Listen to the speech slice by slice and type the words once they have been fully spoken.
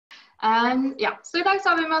Ja, så I dag så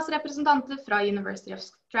har vi med oss representanter fra University of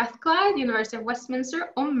Strathclyde, University of Westminster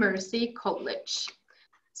og Mercy College.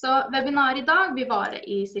 Så webinaret I dag vil vare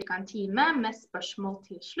I ca. en time med spørsmål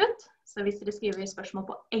til slutt. Så hvis dere skriver spørsmål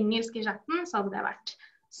på engelsk I chatten, så hadde det vært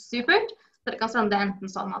supert. Dere kan sende det enten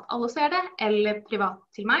sånn at alle ser det, eller privat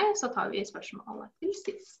til meg, så tar vi spørsmålet til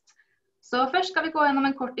sist. Så først skal vi gå gjennom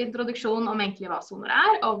en kort introduksjon om egentlig hva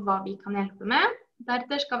SONOR og hva vi kan hjelpe med.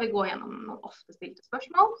 Deretter skal vi gå gjennom noen ofte stilte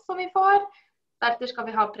spørsmål som vi får. Deretter skal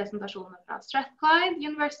vi ha presentasjoner fra Strathclyde,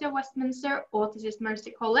 University of Westminster og til sist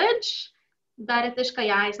Mercy College. Deretter skal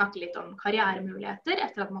jeg snakke litt om karrieremuligheter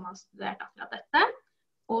etter at man har studert akkurat dette.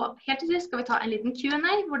 Og helt til sist skal vi ta en liten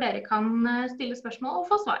Q&A hvor dere kan stille spørsmål og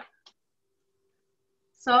få svar.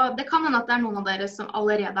 Så det kan hende at det noen av dere som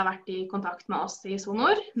allerede har vært I kontakt med oss I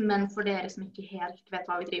SONOR, men for dere som ikke helt vet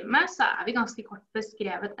hva vi driver med, så vi ganske kort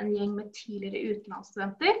beskrevet en gjeng med tidligere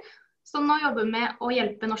utenlandsstudenter som nå jobber med å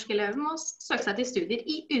hjelpe norske elever med å søke seg til studier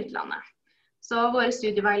I utlandet. Så våre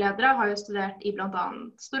studieveiledere har jo studert I blant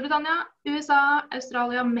annet Storbritannia, USA,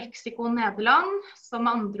 Australia, Mexico og Nederland, som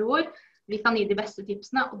med andre ord vi kan gi de beste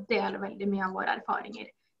tipsene og dele veldig mye av våre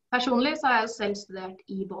erfaringer. Personlig så har jeg jo selv studert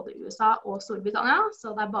I både USA og Storbritannia,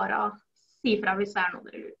 så det bare å si fra hvis det noe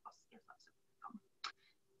dere lurer på.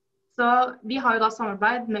 Så vi har jo da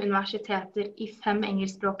samarbeid med universiteter I 5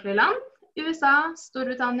 engelskspråklige land, USA,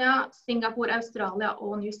 Storbritannia, Singapore, Australia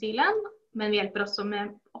og New Zealand, men vi hjelper også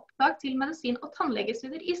med opptak til medisin- og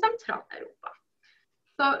tannlegestudier I Sentral-Europa.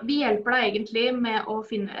 Så vi hjelper deg egentlig med å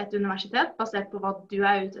finne et universitet basert på hva du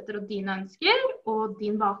ute etter og dine ønsker og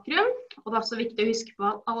din bakgrunn. Og det også viktig å huske på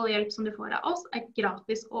at all hjelp som du får av oss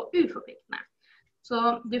gratis og uforpliktende.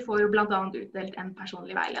 Så du får jo blant annet utdelt en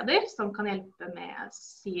personlig veileder som kan hjelpe med å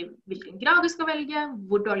si hvilken grad du skal velge,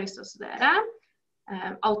 hvor du har lyst til å studere.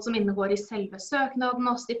 Alt som inngår I selve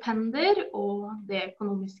søknaden og stipender og det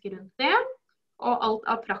økonomiske rundt det. Og alt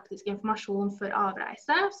av praktisk informasjon før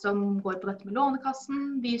avreise, som går på dette med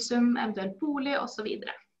Lånekassen, visum, eventuelt bolig og så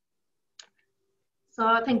videre. Så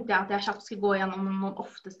tenkte jeg at jeg kjapt skulle gå gjennom noen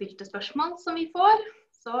ofte stilte spørsmål som vi får.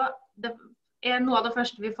 Så noe av det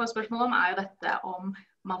første vi får spørsmål om jo dette om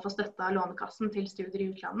man får støtte av Lånekassen til studier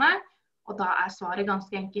I utlandet. Og da svaret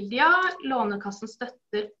ganske enkelt ja, Lånekassen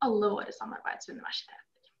støtter alle våre samarbeidsuniversiteter.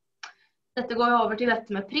 Dette går jo over til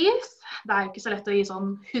dette med pris. Det jo ikke så lett å gi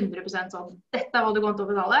sånn 100% sånn, dette hva du går til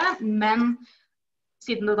å betale, men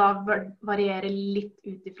siden det da varierer litt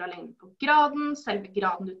ut ifra lengden på graden, selve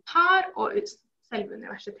graden du tar, og selve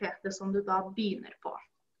universitetet som du da begynner på.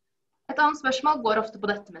 Et annet spørsmål går ofte på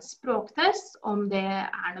dette med språktest, om det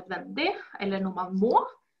nødvendig, eller noe man må.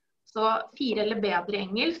 Så 4 eller bedre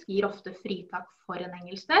engelsk gir ofte fritak for en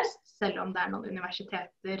engelsktest, selv om det noen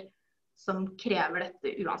universiteter som krever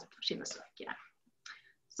dette uansett for sine søkere.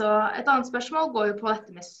 Så et annet spørsmål går jo på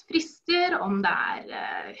dette med frister, om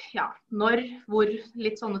det når, hvor,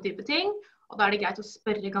 litt sånne type ting. Og da det greit å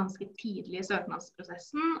spørre ganske tidlig I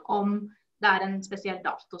søknadsprosessen om det en spesiell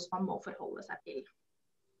dato som man må forholde seg til.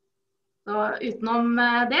 Så utenom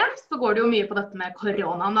det, så går det jo mye på dette med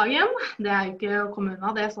korona om dagen. Det jo ikke å komme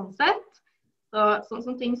unna det sånn sett. Så, sånn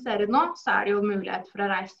som ting ser ut nå, så det jo mulighet for å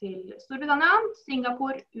reise til Storbritannia,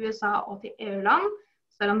 Singapore, USA og til EU-land,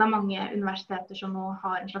 selv om det mange universiteter som nå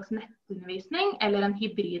har en slags nettundervisning, eller en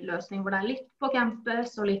hybridløsning hvor det litt på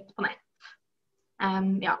campus og litt på nett.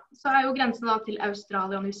 Så jo grensen da til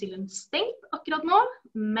Australia og New Zealand stengt akkurat nå,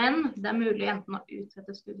 men det mulig enten å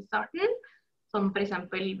utsette studiestarten, som for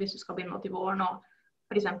eksempel hvis du skal begynne til våren, og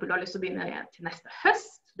for eksempel du har lyst til å begynne til neste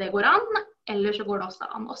høst, det går an, eller så går det også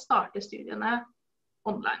an å starte studiene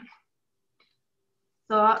online.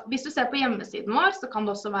 Så hvis du ser på hjemmesiden vår, så kan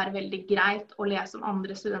det også være veldig greit å lese om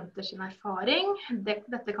andre studenter sin erfaring.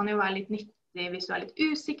 Dette kan jo være litt nyttig hvis du litt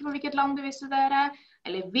usikker på hvilket land du vil studere,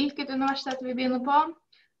 eller hvilket universitet du vil begynne på.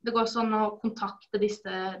 Det går også an å kontakte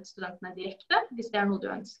disse studentene direkte, hvis det noe du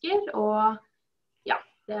ønsker, og ja,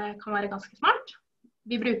 det kan være ganske smart.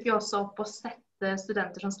 Vi bruker jo også opp å sette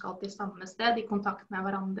studenter som skal til samme sted I kontakt med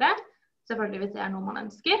hverandre, selvfølgelig hvis det noe man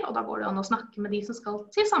ønsker, og da går det an å snakke med de som skal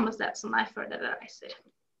til samme sted som deg før dere reiser.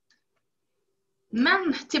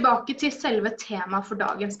 Men tilbake til selve temaet for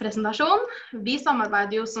dagens presentasjon. Vi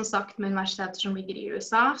samarbeider jo som sagt med universiteter som ligger I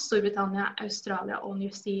USA, Storbritannia, Australia og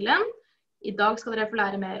New Zealand. I dag skal dere få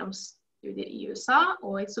lære mer om studier I USA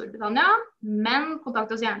og I Storbritannia, men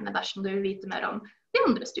kontakt oss gjerne dersom du vil vite mer om de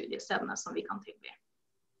andre studiestedene som vi kan tilby.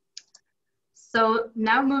 So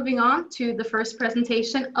now moving on to the first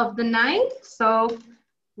presentation of the night. So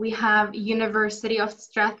we have University of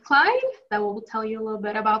Strathclyde that will tell you a little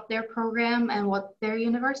bit about their program and what their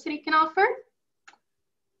university can offer.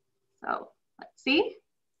 So let's see.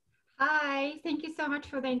 Hi, thank you so much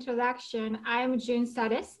for the introduction. I'm June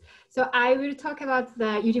Sadis. So I will talk about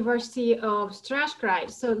the University of Strathclyde.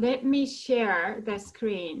 So let me share the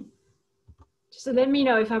screen. So let me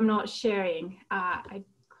know if I'm not sharing.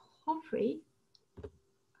 Hopefully,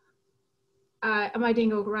 am I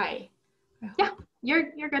doing all right? Yeah,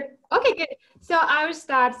 you're good. Okay, good. So I will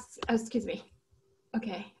start, excuse me.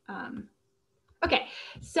 Okay. Okay,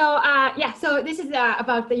 so so this is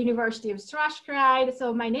about the University of Strathclyde.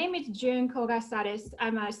 So my name is June Koga-Sadis.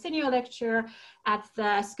 I'm a senior lecturer at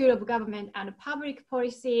the School of Government and Public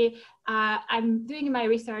Policy. I'm doing my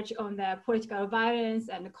research on the political violence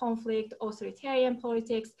and conflict, authoritarian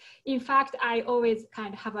politics. In fact, I always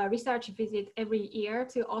kind of have a research visit every year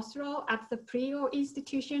to Oslo at the PRIO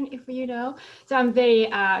institution, if you know. So I'm very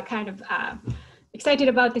excited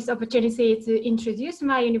about this opportunity to introduce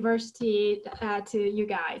my university to you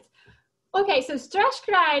guys. Okay, so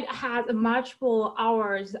Strathclyde has multiple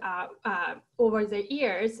hours over the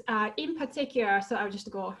years. In particular, so I'll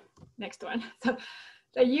just go next one. So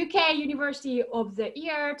the UK University of the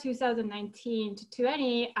Year 2019 to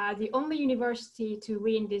 20, the only university to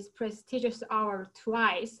win this prestigious award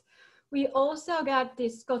twice. We also got the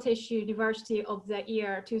Scottish University of the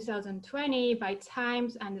Year 2020 by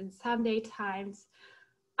Times and the Sunday Times.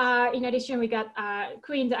 In addition, we got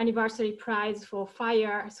Queen's Anniversary Prize for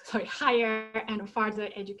Higher and Further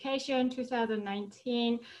Education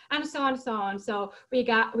 2019, and so on and so on. So we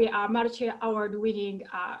are multi-award winning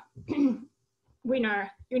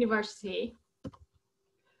winner university.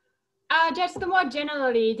 Just more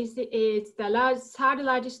generally, this is the third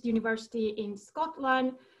largest university in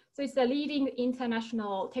Scotland. So it's the leading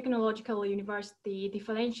international technological university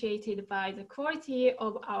differentiated by the quality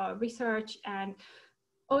of our research and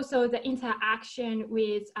also the interaction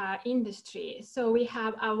with industry. So we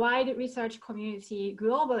have a wide research community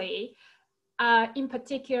globally. In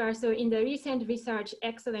particular, so in the recent Research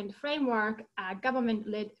Excellence Framework,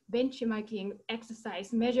 government-led benchmarking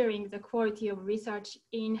exercise measuring the quality of research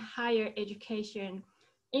in higher education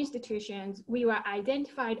institutions, we were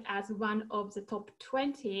identified as one of the top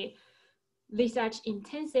 20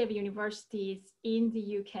 research-intensive universities in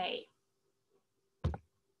the UK.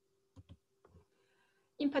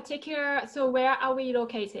 In particular, so where are we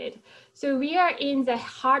located? So we are in the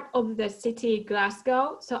heart of the city,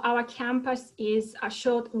 Glasgow. So our campus is a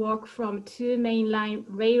short walk from two mainline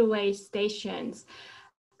railway stations,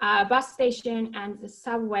 a bus station and the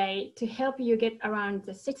subway to help you get around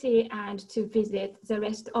the city and to visit the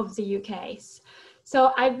rest of the UK.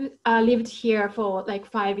 So I've lived here for like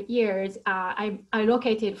 5 years. I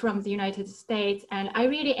located from the United States and I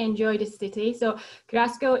really enjoy the city. So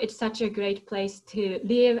Glasgow, it's such a great place to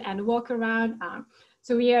live and walk around.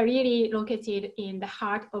 So we are really located in the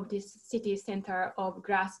heart of this city center of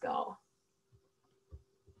Glasgow.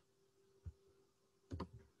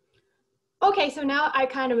 Okay, so now I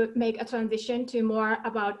kind of make a transition to more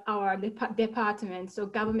about our department, so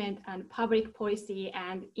government and public policy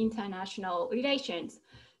and international relations.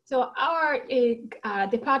 So our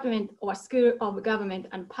department or School of Government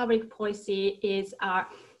and Public Policy is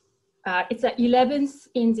it's the 11th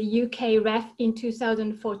in the UK ref in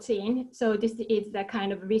 2014. So this is the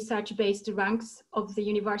kind of research-based ranks of the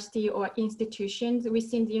university or institutions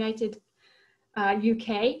within the United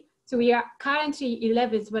UK. So we are currently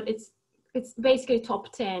 11th, but it's basically top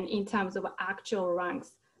 10 in terms of actual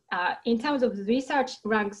ranks. In terms of the research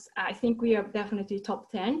ranks, I think we are definitely top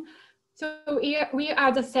 10. So we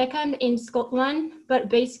are the second in Scotland, but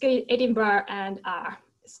basically Edinburgh and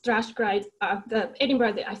Strathclyde,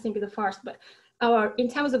 Edinburgh I think is the first, but in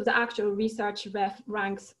terms of the actual research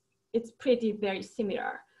ranks, it's pretty very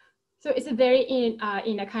similar. So it's very in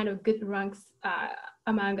a kind of good ranks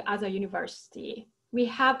among other universities. We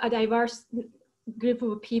have a diverse group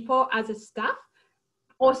of people as a staff,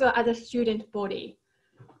 also as a student body.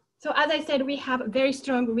 So as I said, we have a very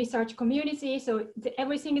strong research community. So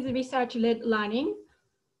everything is research-led learning.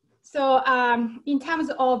 So in terms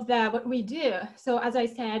of what we do, so as I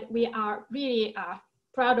said, we are really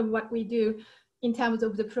proud of what we do in terms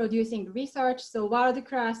of the producing research. So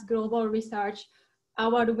world-class global research,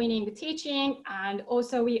 award-winning teaching, and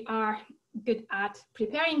also we are good at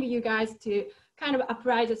preparing you guys to kind of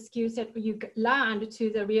apply the skill set you learned to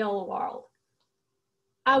the real world.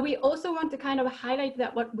 We also want to kind of highlight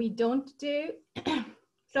that what we don't do.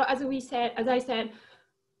 So as I said,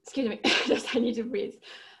 excuse me, just I need to breathe.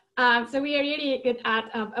 So we are really good at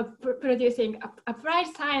producing applied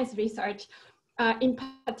science research, in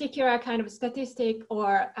particular kind of statistic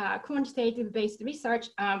or quantitative based research.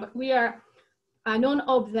 But we are none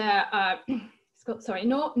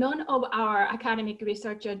of our academic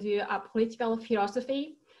researchers do political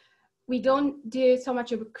philosophy we don't do so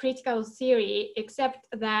much of critical theory, except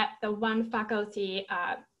that the one faculty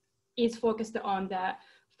is focused on the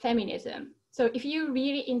feminism. So if you're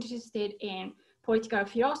really interested in political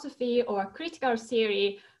philosophy or critical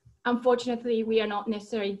theory, unfortunately, we are not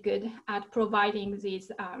necessarily good at providing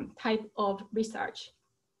these type of research.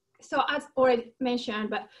 So as already mentioned,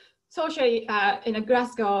 but socially in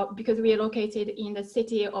Glasgow, because we are located in the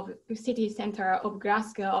city center of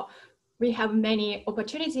Glasgow, we have many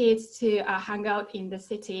opportunities to hang out in the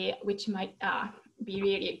city, which might be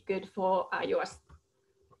really good for your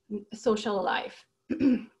social life.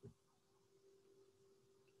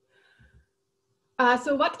 So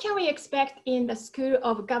what can we expect in the School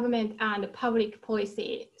of Government and Public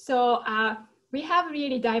Policy? So we have a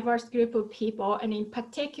really diverse group of people, and in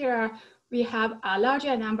particular, we have a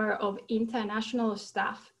larger number of international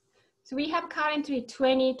staff. So we have currently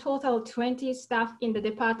total 20 staff in the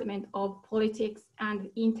Department of Politics and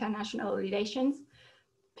International Relations.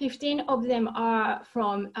 15 of them are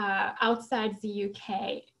from outside the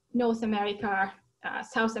UK, North America,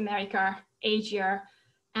 South America, Asia,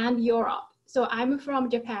 and Europe. So I'm from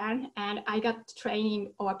Japan, and I got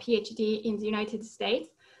training or PhD in the United States.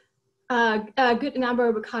 A good number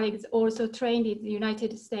of colleagues also trained in the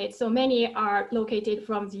United States. So many are located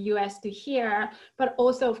from the US to here, but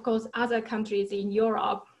also, of course, other countries in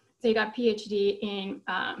Europe. They got PhD in,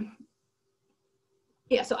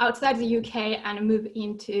 so outside the UK and move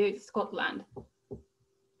into Scotland.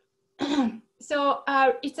 So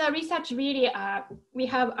it's a research really, we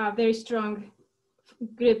have a very strong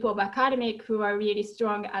group of academics who are really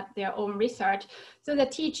strong at their own research. So the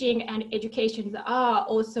teaching and educations are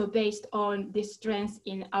also based on the strengths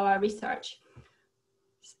in our research.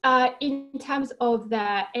 In terms of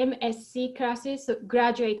the MSc classes, so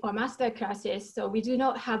graduate or master classes, so we do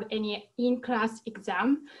not have any in-class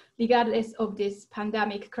exam, regardless of this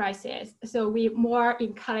pandemic crisis. So we more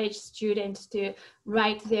encourage students to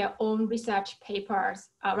write their own research papers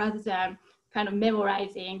rather than kind of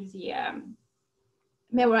memorizing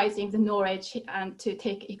the knowledge and to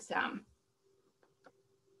take exam.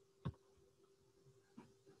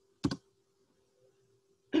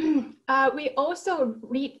 We also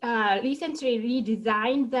recently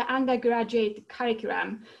redesigned the undergraduate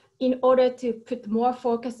curriculum in order to put more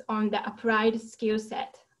focus on the applied skill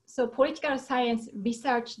set. So political science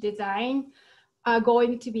research design are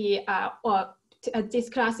going to be, this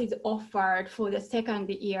class is offered for the second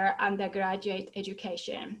year undergraduate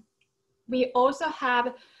education. We also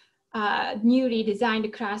have a newly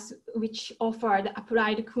designed class which offered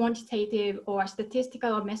applied quantitative or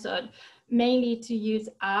statistical method, mainly to use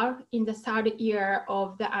R in the third year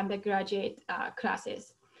of the undergraduate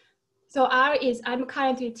classes. So R is, I'm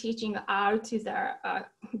currently teaching R to the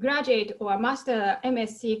graduate or master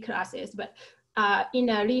MSc classes, but in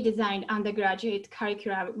a redesigned undergraduate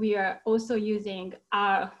curriculum, we are also using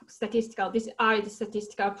R statistical, this R is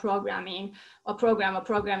statistical programming or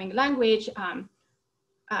programming language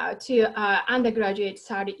to undergraduate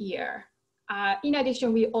third year. In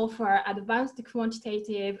addition, we offer advanced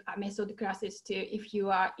quantitative method classes too, if you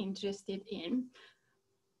are interested in.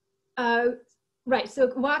 Right,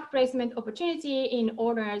 so work placement opportunity in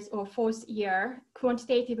honors or fourth year,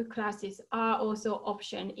 quantitative classes are also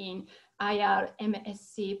option in IR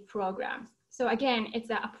MSc programs. So again, it's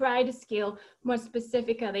an applied skill, more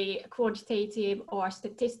specifically quantitative or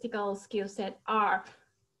statistical skill set are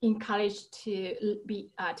encouraged to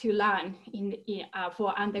learn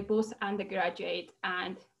for both undergraduate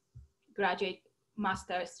and graduate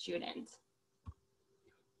master students.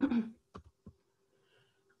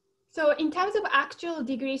 So in terms of actual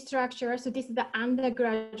degree structure, so this is the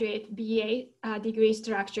undergraduate BA degree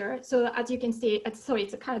structure. So as you can see, sorry,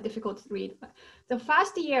 it's kind of difficult to read. But the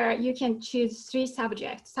first year, you can choose 3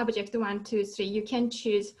 subjects, subject 1, 2, 3. You can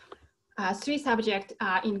choose 3 subjects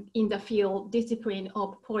in the field discipline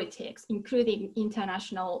of politics, including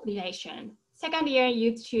international relations. Second year,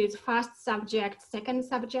 you choose first subject, second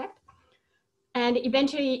subject. And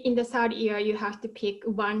eventually in the third year, you have to pick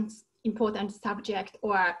one important subject,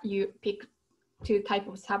 or you pick 2 types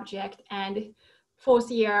of subject. And fourth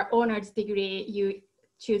year honors degree, you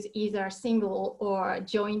choose either single or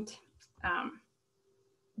joint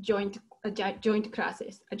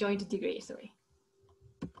classes, a joint degree, sorry.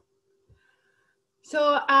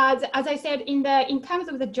 So as I said, in terms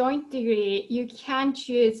of the joint degree, you can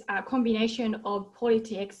choose a combination of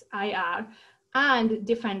politics, IR, and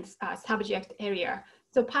different subject area.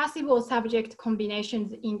 So possible subject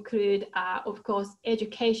combinations include, of course,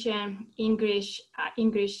 education, English,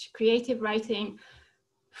 creative writing,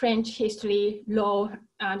 French history, law,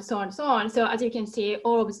 and so on and so on. So as you can see,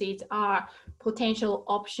 all of these are potential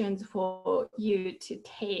options for you to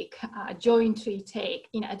take, jointly take,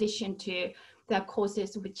 in addition to the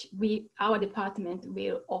courses which our department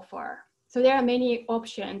will offer. So there are many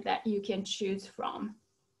options that you can choose from.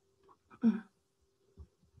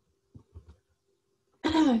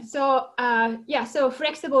 So yeah, so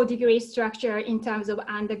flexible degree structure in terms of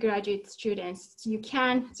undergraduate students. You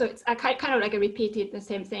can, so it's kind of like I repeated the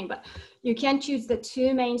same thing, but you can choose the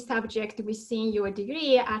 2 main subjects within your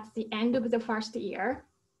degree at the end of the first year,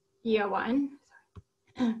 year 1.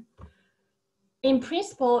 In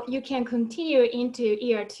principle, you can continue into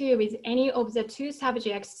year 2 with any of the 2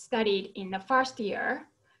 subjects studied in the first year.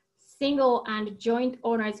 Single and joint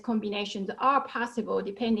honors combinations are possible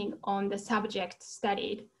depending on the subject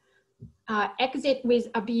studied. Exit with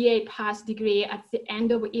a BA pass degree at the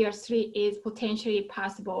end of year 3 is potentially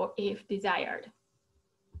possible if desired.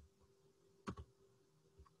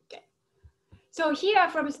 Okay. So here,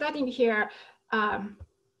 from starting here,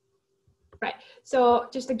 right. So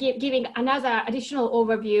just to giving another additional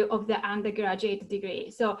overview of the undergraduate degree.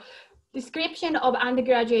 So description of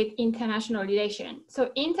undergraduate international relations.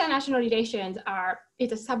 So international relations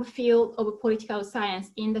is a subfield of political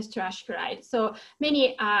science in the Strathclyde. So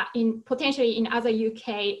many potentially in other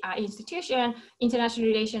UK institutions, international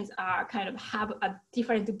relations are kind of have a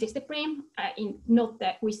different discipline not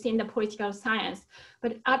that within the political science,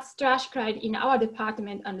 but at Strathclyde in our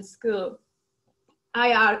department and the school,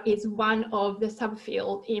 IR is one of the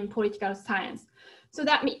subfield in political science. So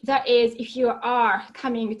that is, if you are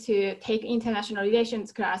coming to take international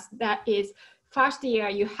relations class, that is first year,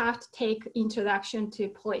 you have to take introduction to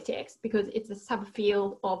politics because it's a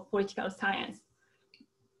subfield of political science.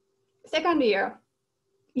 Second year,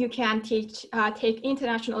 you can take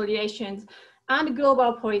international relations and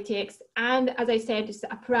global politics. And as I said, it's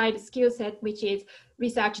applied skill set, which is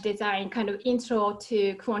research design, kind of intro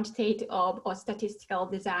to quantitative or statistical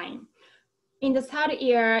design. In the third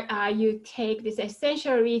year, you take these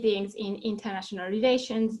essential readings in international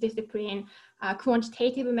relations discipline,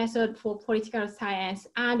 quantitative method for political science,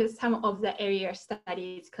 and some of the area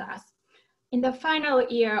studies class. In the final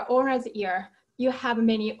year, honors year, you have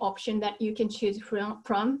many options that you can choose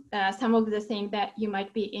from. Some of the things that you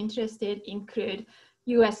might be interested include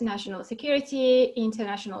US national security,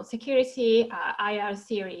 international security, IR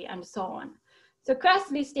theory, and so on. So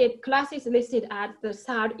classes listed at the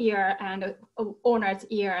third year and honors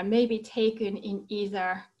year may be taken in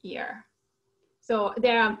either year. So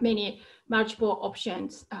there are many multiple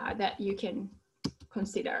options that you can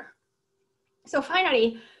consider. So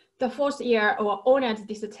finally, the fourth year or honors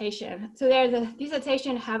dissertation. So there's a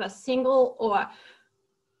dissertation have a single or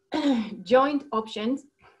joint options.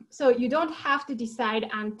 So you don't have to decide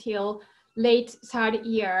until late third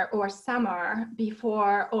year or summer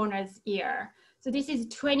before honors year. So this is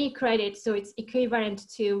 20 credits, so it's equivalent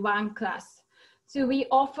to 1 class. So we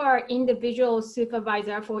offer individual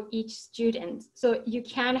supervisor for each student. So you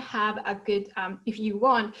can have a good, if you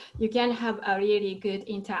want, you can have a really good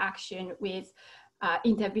interaction with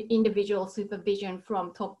individual supervision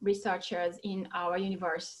from top researchers in our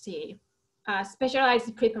university.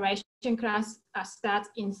 Specialized preparation class starts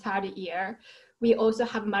in third year. We also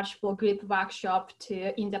have multiple group workshops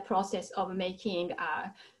in the process of making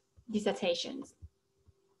dissertations.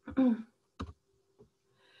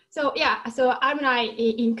 So yeah, so alumni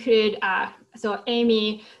include, so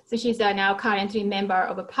Amy, so she's now currently member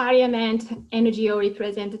of a parliament, NGO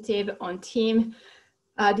representative on team.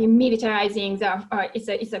 Demilitarizing,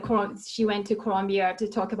 she went to Colombia to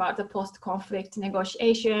talk about the post-conflict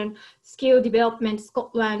negotiation, skill development,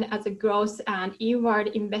 Scotland as a growth and inward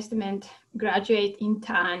investment graduate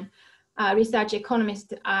intern, research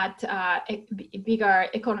economist at a bigger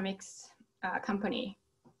economics company,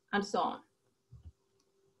 and so on.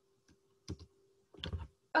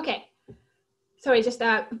 Okay, sorry, just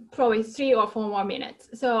probably 3 or 4 more minutes.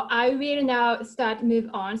 So I will now move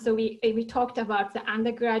on. So we talked about the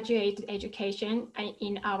undergraduate education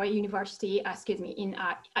in our university, in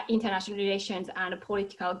international relations and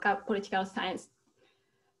political science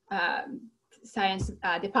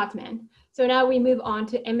department. So now we move on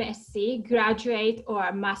to MSc, graduate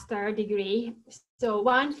or master degree. So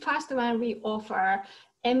first one we offer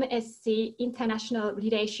MSc International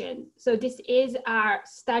Relations. So this is our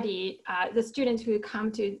study. The students who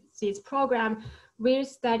come to this program will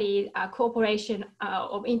study cooperation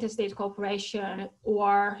of interstate cooperation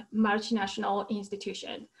or multinational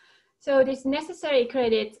institutions. So this necessary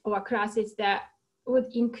credits or classes that would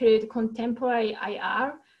include contemporary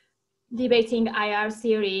IR, debating IR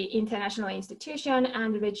theory, international institution,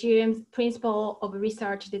 and regimes, principle of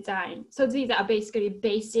research design. So these are basically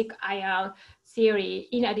basic IR theory.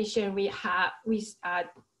 In addition, we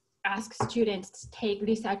ask students to take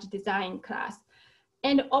research design class.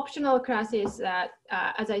 And optional classes,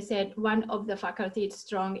 as I said, one of the faculty is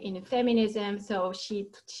strong in feminism, so she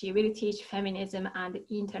will teach feminism and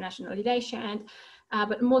international relations.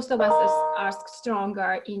 But most of us are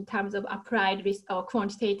stronger in terms of applied or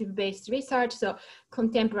quantitative-based research, so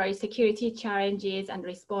contemporary security challenges and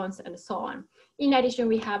response and so on. In addition,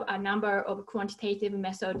 we have a number of quantitative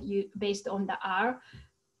methods based on the R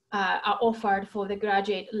are offered for the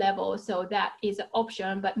graduate level, so that is an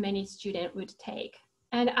option, but many students would take.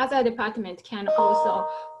 And other departments can also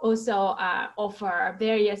offer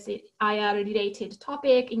various IR-related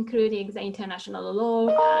topics, including the international law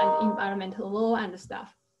and environmental law and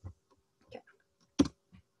stuff. Okay.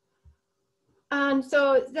 And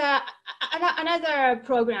so another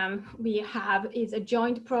program we have is a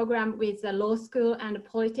joint program with the law school and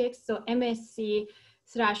politics. So MSc/LLM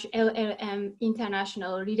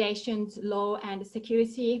International Relations, Law and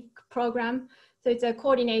Security program. So it's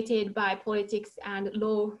coordinated by politics and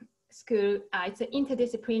law school. It's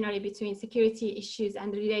interdisciplinary between security issues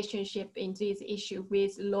and relationship in these issues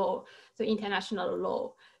with law, so international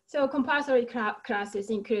law. So compulsory classes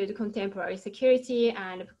include contemporary security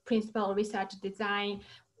and principal research design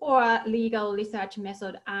or legal research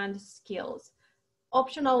method and skills.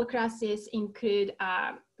 Optional classes include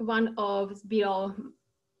one of below,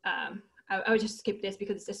 I'll just skip this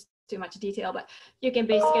because it's just too much detail, but you can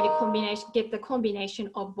basically get the combination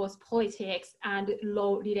of both politics and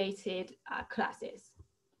law-related classes.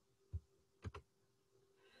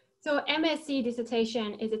 So MSc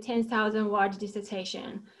dissertation is a 10,000-word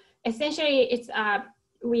dissertation. Essentially, it's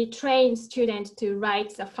we train students to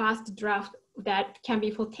write the first draft that can be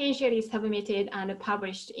potentially submitted and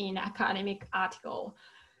published in academic article.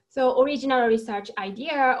 So original research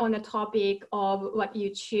idea on the topic of what you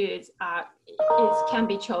choose can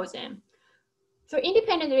be chosen. So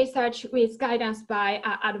independent research with guidance by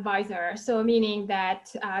advisor. So meaning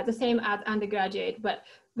that the same as undergraduate, but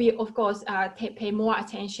we of course pay more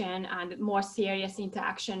attention and more serious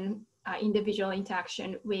interaction, individual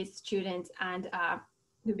interaction with students and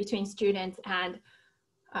between students and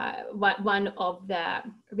one of the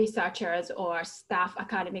researchers or staff,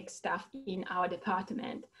 academic staff in our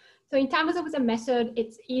department. So in terms of the method,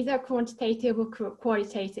 it's either quantitative or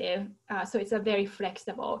qualitative. So it's a very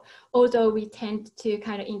flexible, although we tend to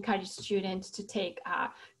kind of encourage students to take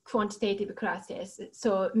quantitative classes.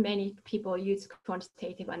 So many people use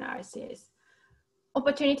quantitative analysis.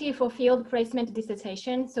 Opportunity for field placement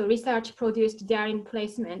dissertation. So research produced during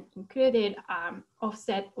placement included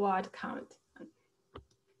offset word count.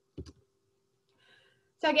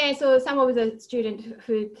 So again, so some of the students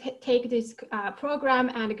who take this program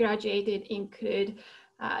and graduated include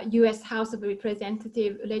US House of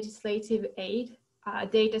Representatives legislative aide,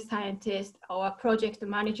 data scientist or project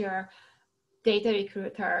manager, data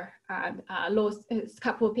recruiter, a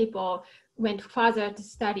couple of people went further to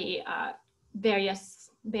study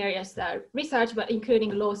various research, but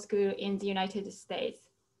including law school in the United States.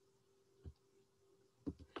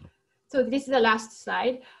 So this is the last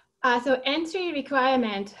slide. So entry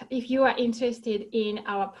requirement, if you are interested in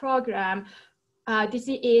our program, this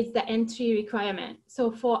is the entry requirement.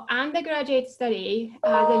 So for undergraduate study,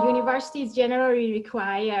 the universities generally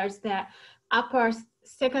requires the upper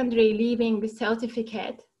secondary leaving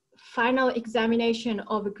certificate, final examination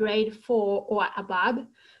of grade 4 or above.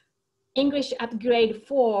 English at grade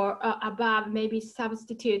 4 or above maybe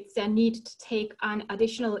substitutes the need to take an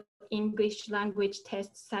additional English language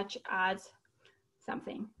test such as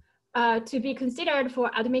something. To be considered for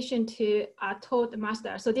admission to a taught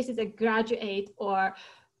master. So this is a graduate or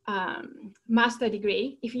master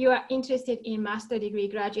degree. If you are interested in master degree,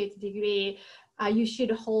 graduate degree, you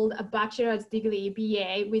should hold a bachelor's degree,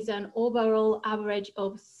 BA, with an overall average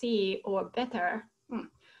of C or better.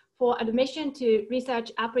 For admission to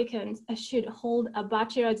research applicants, should hold a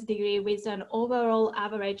bachelor's degree with an overall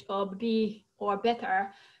average of B or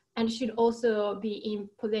better, and should also be in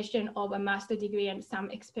possession of a master degree and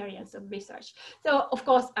some experience of research. So of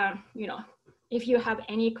course, you know, if you have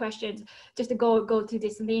any questions, just go to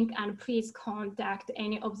this link and please contact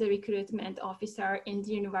any of the recruitment officer in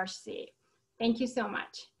the university. Thank you so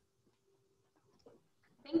much.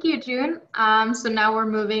 Thank you, June. So now we're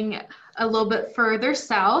moving a little bit further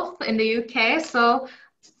south in the UK. So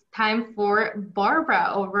it's time for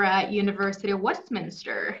Barbara over at University of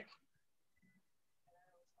Westminster.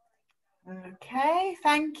 Okay,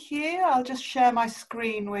 thank you. I'll just share my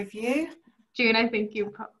screen with you. June, I think you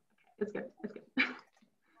probably, it's good, it's good.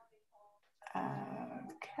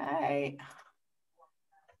 Okay.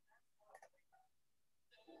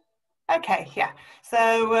 Okay, yeah.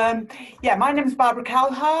 So, yeah, my name is Barbara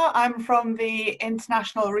Calhar. I'm from the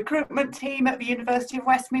international recruitment team at the University of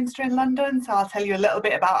Westminster in London. So I'll tell you a little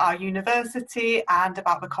bit about our university and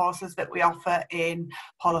about the courses that we offer in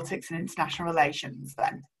politics and international relations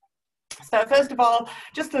then. So first of all,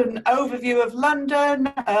 just an overview of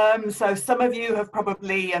London. So some of you have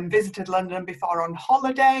probably visited London before on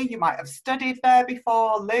holiday. You might have studied there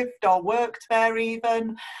before, lived or worked there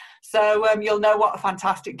even. So you'll know what a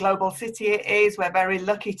fantastic global city it is. We're very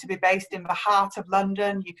lucky to be based in the heart of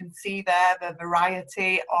London. You can see there the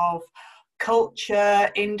variety of culture,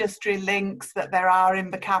 industry links that there are in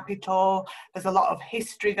the capital. There's a lot of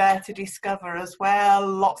history there to discover as well,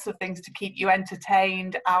 lots of things to keep you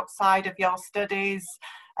entertained outside of your studies,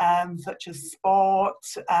 such as sport,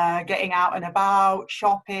 getting out and about,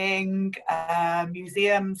 shopping,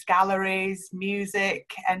 museums, galleries,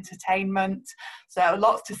 music, entertainment. So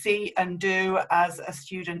lots to see and do as a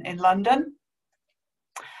student in London.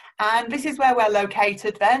 And this is where we're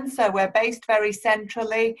located then. So we're based very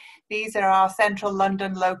centrally. These are our central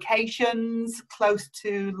London locations, close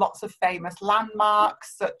to lots of famous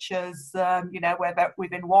landmarks, such as, you know, we're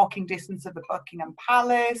within walking distance of the Buckingham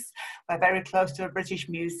Palace. We're very close to a British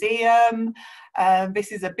Museum.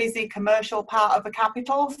 This is a busy commercial part of the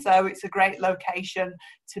capital, so it's a great location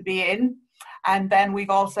to be in. And then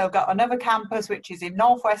we've also got another campus which is in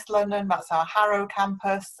northwest London. That's our Harrow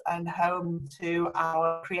campus and home to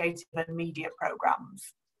our creative and media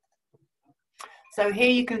programmes. So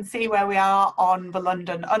here you can see where we are on the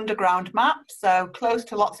London Underground map. So close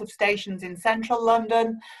to lots of stations in central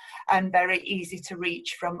London and very easy to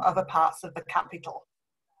reach from other parts of the capital.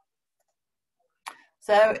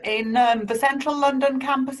 So in the central London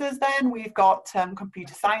campuses then, we've got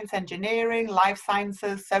computer science, engineering, life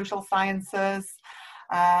sciences, social sciences.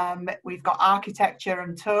 We've got architecture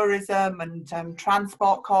and tourism and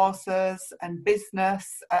transport courses and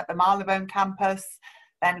business at the Marylebone campus,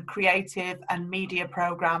 then creative and media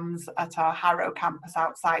programmes at our Harrow campus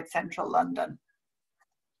outside central London.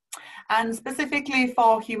 And specifically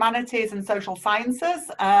for humanities and social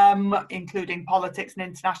sciences, including politics and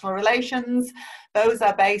international relations, those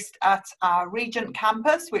are based at our Regent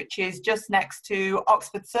campus, which is just next to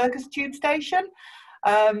Oxford Circus tube station.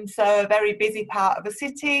 So a very busy part of the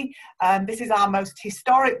city. This is our most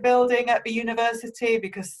historic building at the university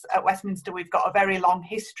because at Westminster we've got a very long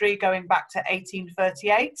history going back to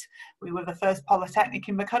 1838. We were the first polytechnic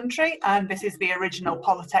in the country, and this is the original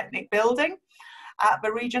polytechnic building at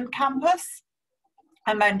the Regent campus.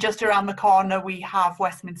 And then just around the corner we have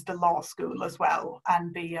Westminster Law School as well,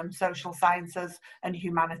 and the Social Sciences and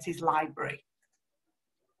Humanities Library.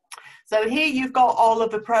 So here you've got all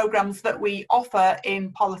of the programmes that we offer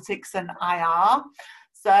in politics and IR.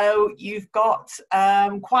 So you've got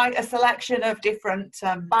quite a selection of different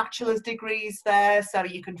bachelor's degrees there, so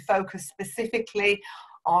you can focus specifically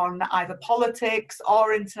on either politics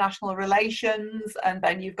or international relations, and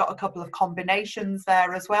then you've got a couple of combinations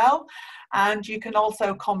there as well. And you can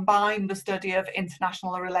also combine the study of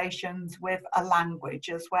international relations with a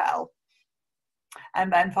language as well.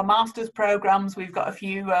 And then for master's programs, we've got a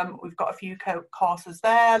few courses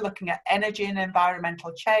there looking at energy and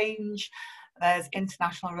environmental change. There's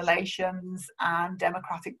international relations and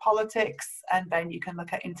democratic politics, and then you can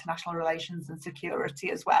look at international relations and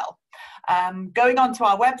security as well. Going onto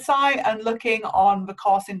our website and looking on the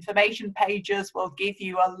course information pages will give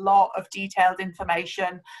you a lot of detailed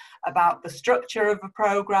information about the structure of the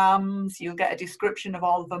programs. You'll get a description of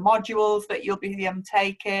all of the modules that you'll be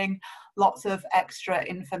taking, lots of extra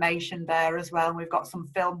information there as well. We've got some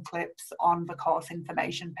film clips on the course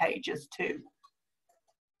information pages too.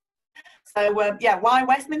 So yeah, why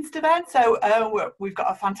Westminster then? So we've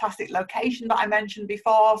got a fantastic location that I mentioned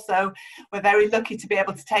before, so we're very lucky to be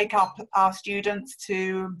able to take our students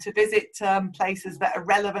to visit places that are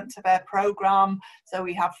relevant to their programme. So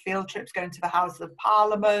we have field trips going to the Houses of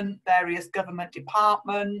Parliament, various government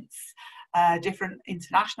departments, different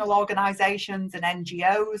international organisations and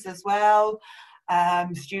NGOs as well.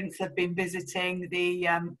 Students have been visiting the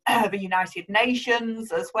United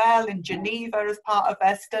Nations as well in Geneva as part of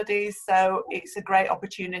their studies, so it's a great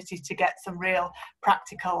opportunity to get some real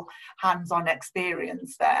practical hands-on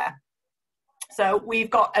experience there. So we've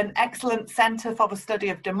got an excellent centre for the study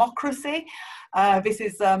of democracy. This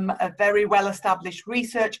is a very well-established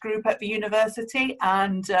research group at the university,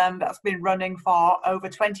 and that's been running for over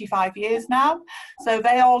 25 years now. So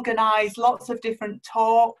they organise lots of different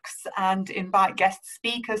talks and invite guest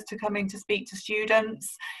speakers to come in to speak to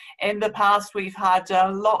students. In the past, we've had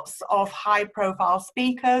lots of high-profile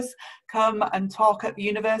speakers come and talk at the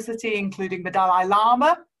university, including the Dalai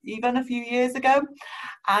Lama. even a few years ago.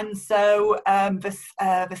 And so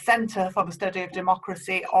the Centre for the Study of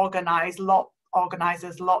Democracy organises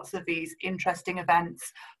lots of these interesting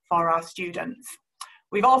events for our students.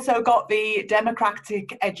 We've also got the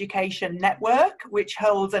Democratic Education Network, which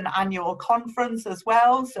holds an annual conference as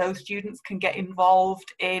well, so students can get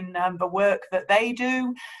involved in the work that they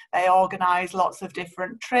do. They organise lots of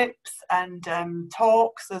different trips and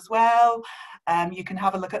talks as well. You can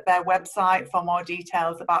have a look at their website for more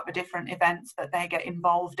details about the different events that they get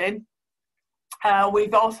involved in.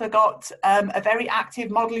 We've also got a very active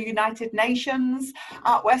Model United Nations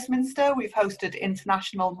at Westminster. We've hosted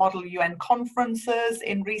international Model UN conferences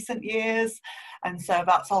in recent years, and so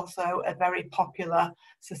that's also a very popular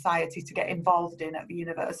society to get involved in at the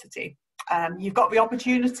university. You've got the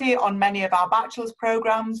opportunity on many of our bachelor's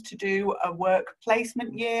programs to do a work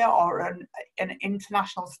placement year or an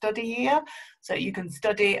international study year, so you can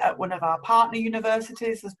study at one of our partner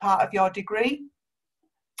universities as part of your degree.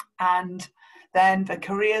 And then the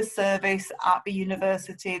careers service at the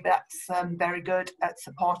university, that's very good at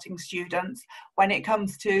supporting students when it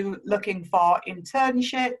comes to looking for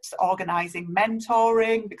internships, organising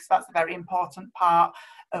mentoring, because that's a very important part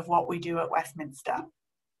of what we do at Westminster.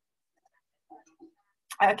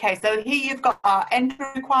 Okay, so here you've got our entry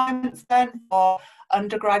requirements then for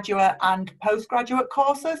undergraduate and postgraduate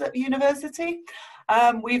courses at the university.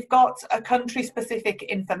 We've got a country-specific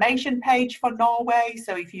information page for Norway.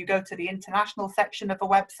 So if you go to the international section of the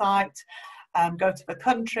website, go to the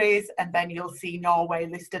countries, and then you'll see Norway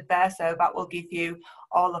listed there. So that will give you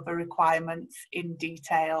all of the requirements in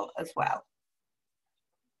detail as well.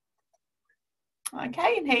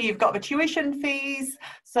 Okay, and here you've got the tuition fees.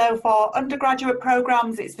 So for undergraduate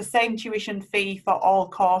programs, it's the same tuition fee for all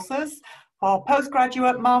courses. For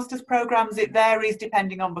postgraduate master's programs, it varies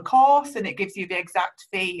depending on the course, and it gives you the exact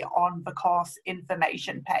fee on the course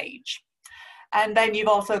information page. And then you've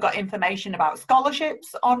also got information about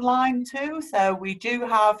scholarships online too. So we do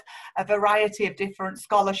have a variety of different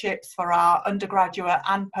scholarships for our undergraduate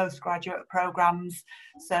and postgraduate programs.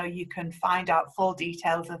 So you can find out full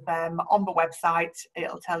details of them on the website.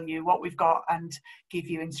 It'll tell you what we've got and give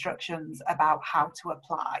you instructions about how to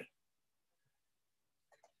apply.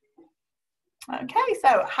 Okay,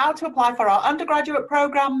 so how to apply for our undergraduate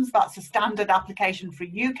programs. That's a standard application for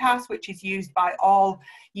UCAS, which is used by all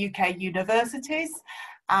UK universities.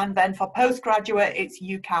 And then for postgraduate, it's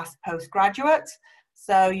UCAS postgraduate.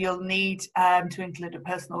 So you'll need to include a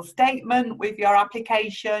personal statement with your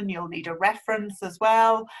application. You'll need a reference as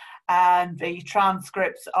well, and the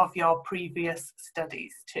transcripts of your previous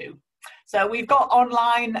studies too. So we've got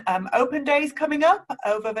online open days coming up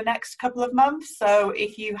over the next couple of months. So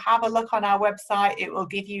if you have a look on our website, it will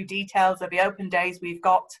give you details of the open days we've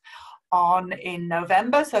got on in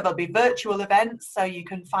November. So there'll be virtual events, so you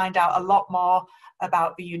can find out a lot more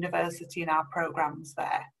about the university and our programs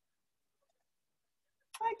there.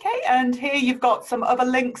 Okay, and here you've got some other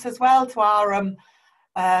links as well to our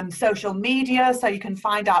social media, so you can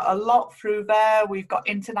find out a lot through there. We've got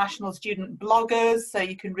international student bloggers, so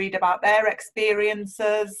you can read about their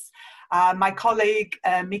experiences. My colleague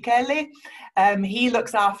Michele, he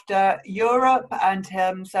looks after Europe,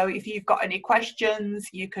 and so if you've got any questions,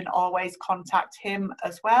 you can always contact him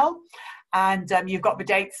as well. And you've got the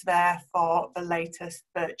dates there for the latest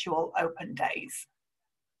virtual open days.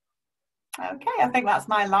 Okay, I think that's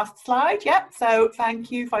my last slide. Yep, so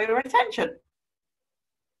thank you for your attention.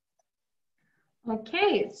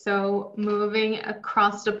 Okay, so moving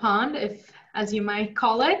across the pond, as you might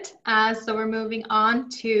call it. So we're moving on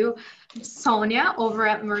to Sonia over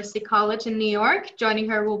at Mercy College in New York. Joining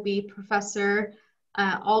her will be Professor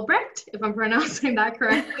Albrecht, if I'm pronouncing that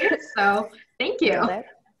correctly. So thank you.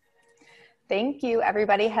 Thank you,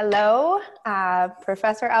 everybody. Hello,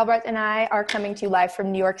 Professor Albrecht and I are coming to you live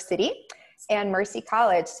from New York City and Mercy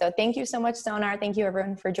College. So thank you so much, SONOR. Thank you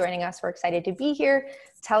everyone for joining us. We're excited to be here,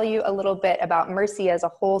 tell you a little bit about Mercy as a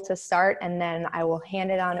whole to start, and then I will hand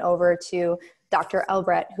it on over to Dr.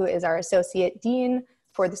 Albrecht, who is our Associate Dean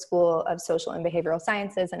for the School of Social and Behavioral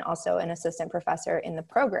Sciences and also an assistant professor in the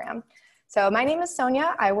program. So my name is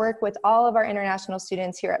Sonia. I work with all of our international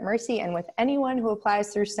students here at Mercy and with anyone who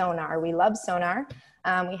applies through SONOR. We love SONOR.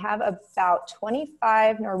 We have about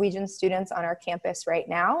 25 Norwegian students on our campus right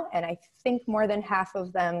now, and I think more than half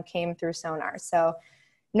of them came through SONOR. So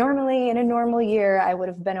normally in a normal year, I would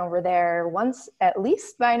have been over there once at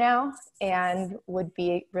least by now and would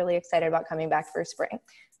be really excited about coming back for spring.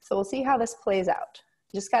 So we'll see how this plays out.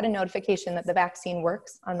 Just got a notification that the vaccine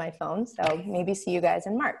works on my phone, so maybe see you guys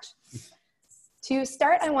in March. To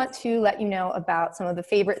start, I want to let you know about some of the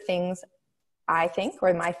favorite things I think,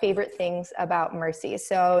 or my favorite things about Mercy.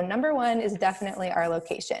 So number one is definitely our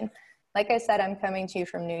location. Like I said, I'm coming to you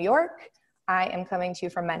from New York. I am coming to you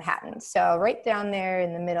from Manhattan. So right down there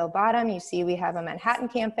in the middle bottom, you see we have a Manhattan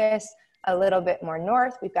campus. A little bit more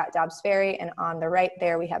north, we've got Dobbs Ferry, and on the right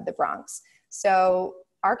there, we have the Bronx. So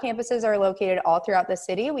our campuses are located all throughout the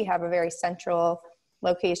city. We have a very central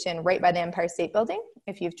location right by the Empire State Building.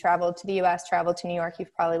 If you've traveled to the US, traveled to New York,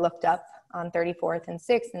 you've probably looked up on 34th and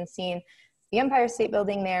 6th and seen the Empire State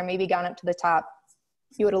Building there, maybe gone up to the top.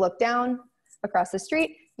 If you would have looked down across the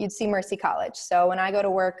street, you'd see Mercy College. So when I go to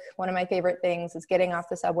work, one of my favorite things is getting off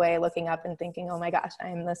the subway, looking up and thinking, oh my gosh,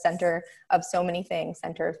 I'm the center of so many things,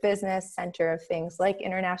 center of business, center of things like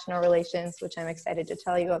international relations, which I'm excited to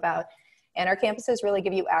tell you about. And our campuses really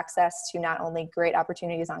give you access to not only great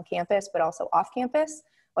opportunities on campus, but also off campus,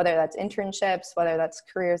 whether that's internships, whether that's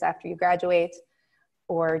careers after you graduate,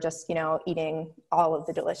 or just, you know, eating all of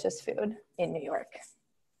the delicious food in New York.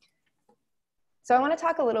 So I want to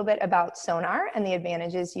talk a little bit about SONOR and the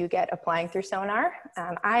advantages you get applying through SONOR.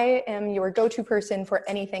 I am your go-to person for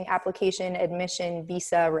anything application, admission,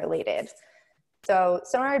 visa related. So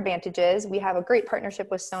SONOR advantages, we have a great partnership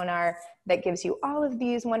with SONOR that gives you all of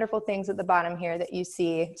these wonderful things at the bottom here that you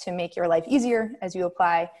see to make your life easier as you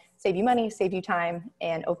apply, save you money, save you time,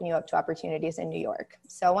 and open you up to opportunities in New York.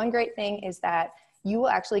 So one great thing is that you will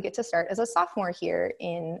actually get to start as a sophomore here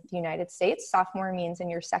in the United States. Sophomore means in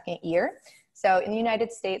your second year. So in the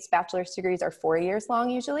United States, bachelor's degrees are 4 years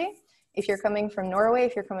long usually. If you're coming from Norway,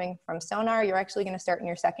 if you're coming from SONOR, you're actually going to start in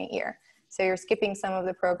your second year. So you're skipping some of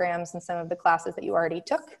the programs and some of the classes that you already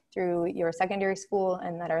took through your secondary school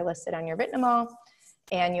and that are listed on your Vitnamall.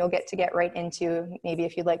 And you'll get right into, maybe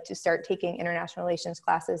if you'd like to start taking international relations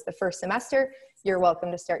classes the first semester, you're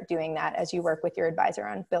welcome to start doing that as you work with your advisor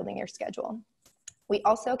on building your schedule. We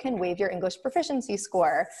also can waive your English proficiency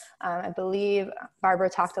score. I believe Barbara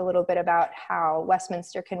talked a little bit about how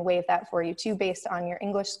Westminster can waive that for you too based on your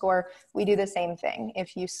English score. We do the same thing.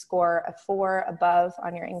 If you score a 4 above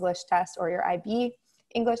on your English test or your IB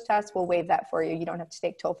English test, we'll waive that for you. You don't have to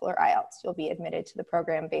take TOEFL or IELTS. You'll be admitted to the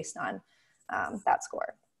program based on that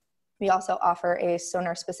score. We also offer a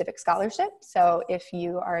SONOR specific scholarship. So if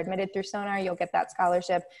you are admitted through SONOR, you'll get that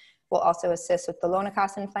scholarship. We'll also assist with the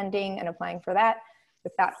Lånekassen funding and applying for that.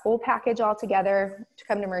 With that whole package all together, to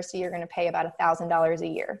come to Mercy, you're going to pay about $1,000 a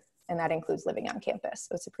year, and that includes living on campus,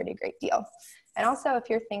 so it's a pretty great deal. And also, if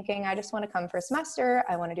you're thinking, I just want to come for a semester,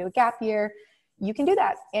 I want to do a gap year, you can do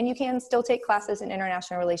that, and you can still take classes in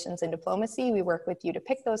international relations and diplomacy. We work with you to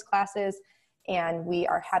pick those classes, and we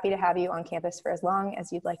are happy to have you on campus for as long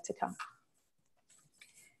as you'd like to come.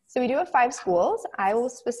 So we do have 5 schools. I will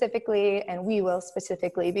specifically, and we will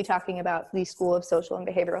specifically be talking about the School of Social and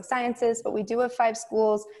Behavioral Sciences, but we do have 5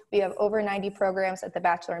 schools. We have over 90 programs at the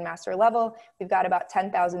bachelor and master level. We've got about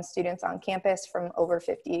 10,000 students on campus from over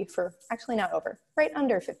 50, actually not over, right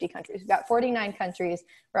under 50 countries. We've got 49 countries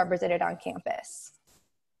represented on campus.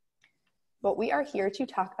 But we are here to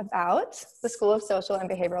talk about the School of Social and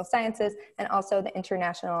Behavioral Sciences and also the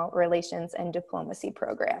International Relations and Diplomacy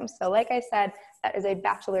program. So like I said, that is a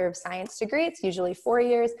Bachelor of Science degree. It's usually 4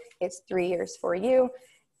 years. It's 3 years for you.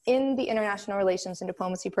 In the International Relations and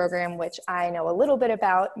Diplomacy program, which I know a little bit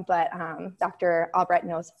about, but Dr. Albrecht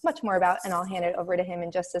knows much more about, and I'll hand it over to him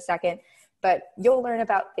in just a second. But you'll learn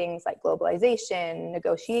about things like globalization,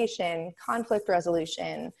 negotiation, conflict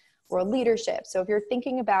resolution, world leadership. So if you're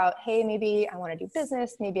thinking about, hey, maybe I want to do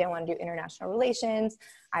business, maybe I want to do international relations,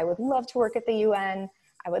 I would love to work at the UN,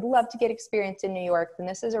 I would love to get experience in New York, then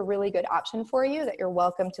this is a really good option for you that you're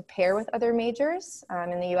welcome to pair with other majors.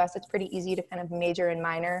 In the US, it's pretty easy to kind of major and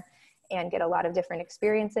minor and get a lot of different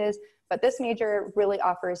experiences. But this major really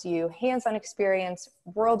offers you hands-on experience,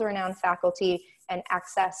 world-renowned faculty, and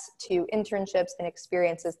access to internships and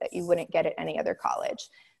experiences that you wouldn't get at any other college.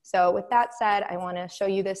 So with that said, I want to show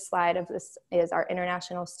you this slide of this is our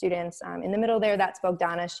international students. In the middle there, that's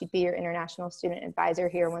Bogdana. She'd be your international student advisor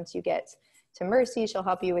here once you get to Mercy. She'll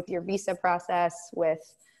help you with your visa process, with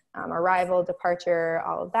arrival, departure,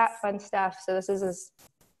 all of that fun stuff. So this is this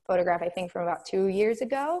photograph, I think, from about 2 years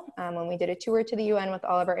ago when we did a tour to the UN with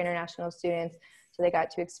all of our international students. So they got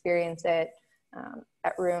to experience it.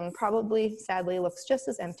 That room probably, sadly, looks just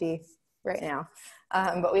as empty right now.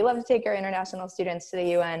 But we love to take our international students to the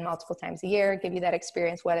UN multiple times a year, give you that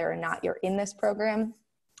experience whether or not you're in this program.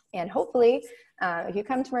 And hopefully, if you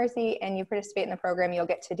come to Mercy and you participate in the program, you'll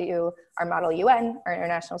get to do our Model UN, our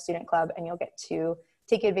International Student Club, and you'll get to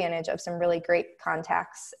take advantage of some really great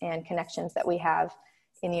contacts and connections that we have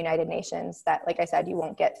in the United Nations that, like I said, you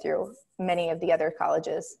won't get through many of the other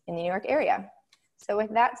colleges in the New York area. So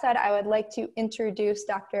with that said, I would like to introduce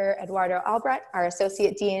Dr. Eduardo Albrecht, our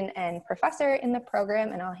Associate Dean and Professor in the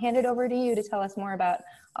program, and I'll hand it over to you to tell us more about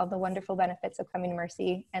all the wonderful benefits of coming to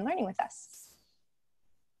Mercy and learning with us.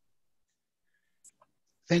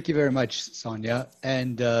 Thank you very much, Sonia,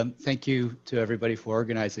 and thank you to everybody for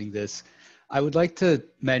organizing this. I would like to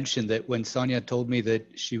mention that when Sonia told me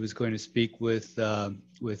that she was going to speak with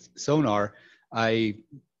SONOR, I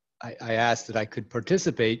asked that I could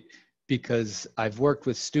participate because I've worked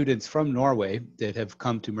with students from Norway that have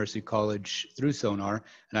come to Mercy College through SONOR,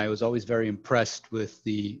 and I was always very impressed with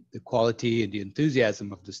the quality and the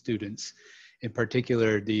enthusiasm of the students. In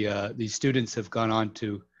particular, these students have gone on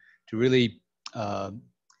to really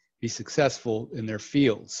be successful in their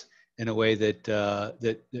fields in a way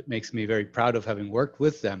that makes me very proud of having worked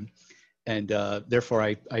with them. And therefore,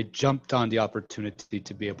 I jumped on the opportunity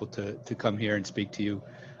to be able to come here and speak to you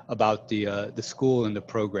about the school and the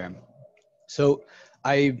program. So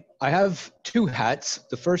I have two hats.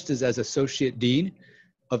 The first is as Associate Dean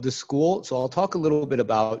of the school. So I'll talk a little bit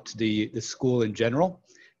about the school in general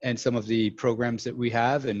and some of the programs that we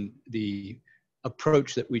have and the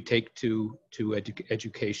approach that we take to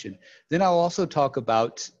education. Then I'll also talk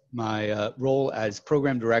about my role as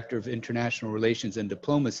Program Director of International Relations and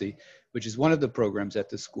Diplomacy, which is one of the programs at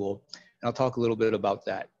the school. And I'll talk a little bit about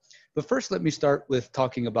that. But first, let me start with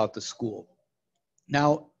talking about the school.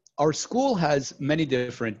 Now, our school has many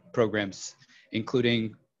different programs,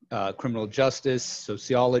 including criminal justice,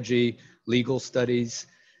 sociology, legal studies.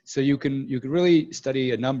 So you can really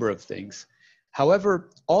study a number of things.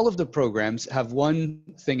 However, all of the programs have one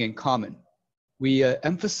thing in common. We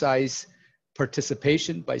emphasize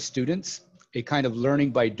participation by students, a kind of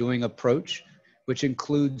learning by doing approach, which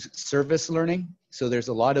includes service learning. So there's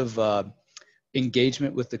a lot of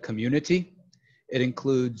engagement with the community. It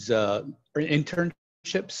includes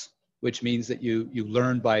internships, which means that you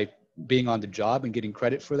learn by being on the job and getting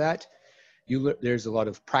credit for that. There's a lot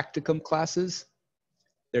of practicum classes.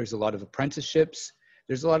 There's a lot of apprenticeships.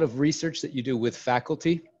 There's a lot of research that you do with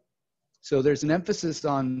faculty. So there's an emphasis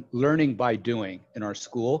on learning by doing in our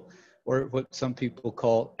school, or what some people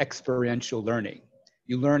call experiential learning.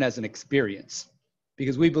 You learn as an experience,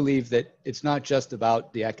 because we believe that it's not just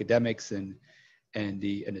about the academics and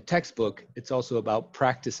the textbook. It's also about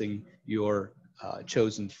practicing your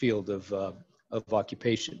chosen field of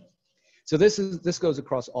occupation. So this goes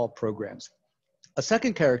across all programs. A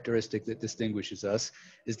second characteristic that distinguishes us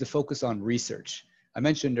is the focus on research. I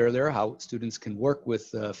mentioned earlier how students can work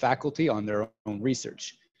with faculty on their own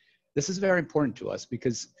research. This is very important to us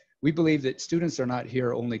because we believe that students are not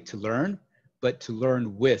here only to learn, but to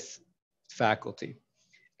learn with faculty.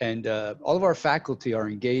 And all of our faculty are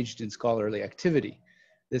engaged in scholarly activity.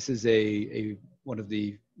 This is one of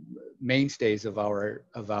the mainstays of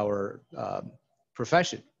our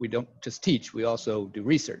profession. We don't just teach, we also do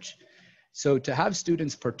research. So to have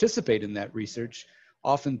students participate in that research,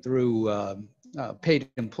 often through paid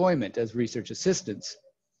employment as research assistants.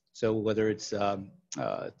 So whether it's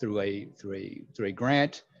through a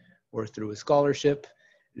grant or through a scholarship,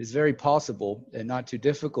 it is very possible and not too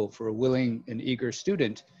difficult for a willing and eager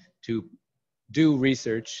student to do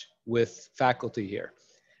research with faculty here.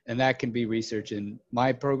 And that can be research in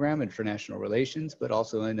my program, International Relations, but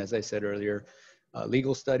also in, as I said earlier,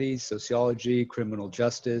 legal studies, sociology, criminal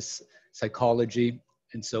justice, psychology,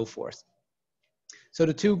 and so forth. So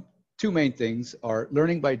the two main things are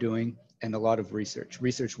learning by doing and a lot of research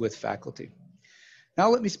with faculty. Now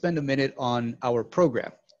let me spend a minute on our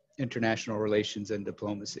program, International Relations and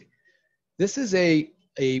Diplomacy. This is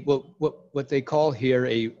what they call here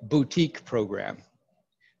a boutique program,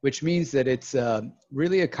 which means that it's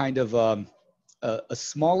really a kind of a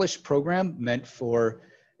smallish program meant for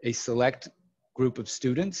a select group of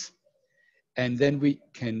students. And then we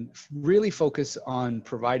can really focus on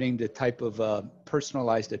providing the type of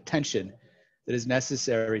personalized attention that is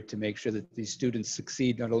necessary to make sure that these students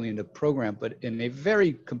succeed not only in the program, but in a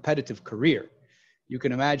very competitive career. You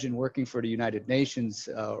can imagine working for the United Nations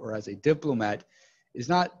or as a diplomat is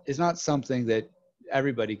not something that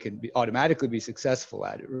everybody can automatically be successful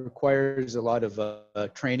at. It requires a lot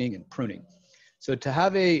of training and pruning. So to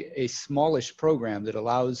have a smallish program that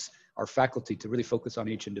allows our faculty to really focus on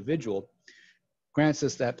each individual grants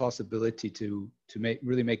us that possibility to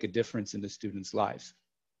really make a difference in the students' lives.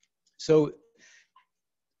 So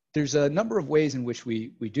there's a number of ways in which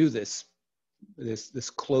we do this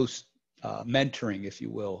close mentoring, if you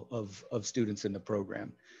will, of students in the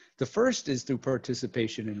program. The first is through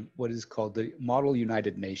participation in what is called the Model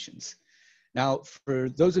United Nations. Now, for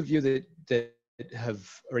those of you that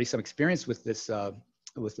have already some experience with this,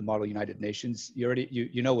 with the Model United Nations,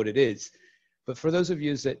 you know what it is. But for those of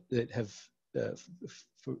you that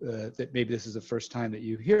that maybe this is the first time that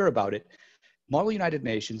you hear about it, Model United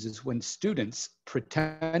Nations is when students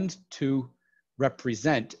pretend to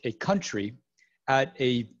represent a country at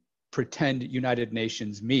a pretend United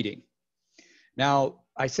Nations meeting. Now,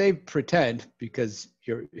 I say pretend because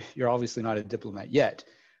you're obviously not a diplomat yet,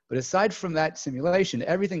 but aside from that simulation,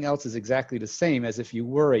 everything else is exactly the same as if you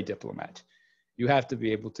were a diplomat. You have to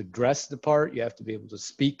be able to dress the part, you have to be able to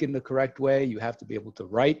speak in the correct way, you have to be able to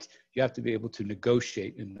write, you have to be able to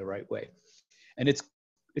negotiate in the right way. And it's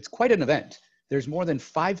quite an event. There's more than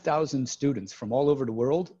 5,000 students from all over the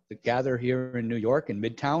world that gather here in New York in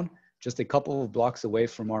Midtown, just a couple of blocks away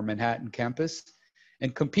from our Manhattan campus,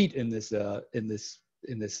 and compete in this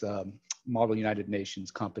Model United Nations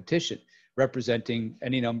competition, representing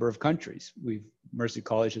any number of countries. Mercy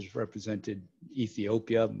College has represented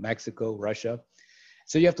Ethiopia, Mexico, Russia.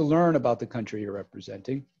 So you have to learn about the country you're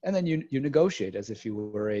representing, and then you negotiate as if you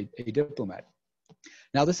were a diplomat.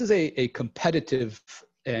 Now, this is a competitive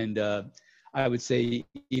and I would say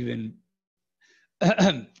even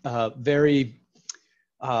very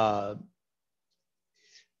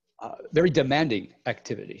demanding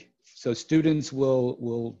activity. So students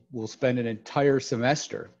will spend an entire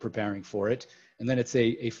semester preparing for it, and then it's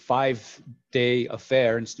a 5-day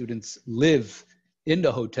affair, and students live in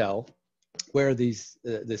the hotel where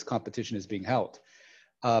this competition is being held.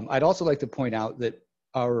 I'd also like to point out that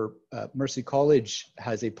our Mercy College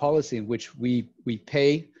has a policy in which we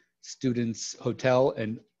pay students hotel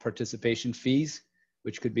and participation fees,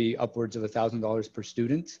 which could be upwards of $1,000 per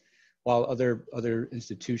student, while other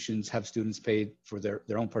institutions have students paid for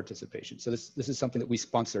their own participation. So this is something that we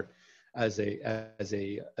sponsor as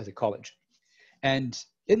a college. And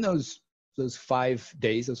in those 5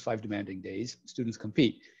 days, those 5 demanding days, students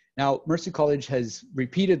compete. Now, Mercy College has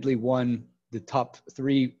repeatedly won the top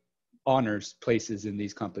 3 honors places in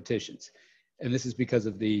these competitions. And this is because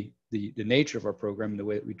of the nature of our program and the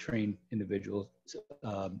way that we train individual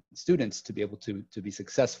students to be able to be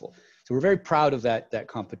successful. So we're very proud of that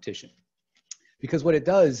competition, because what it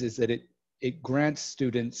does is that it grants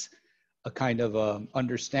students a kind of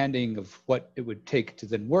understanding of what it would take to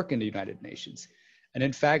then work in the United Nations. And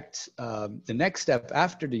in fact, the next step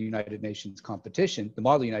after the United Nations competition, the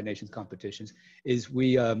Model United Nations competitions, is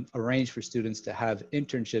we arrange for students to have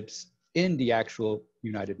internships in the actual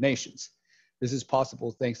United Nations. This is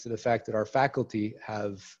possible thanks to the fact that our faculty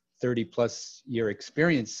have 30+ year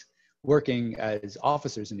experience working as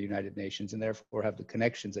officers in the United Nations, and therefore have the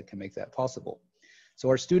connections that can make that possible. So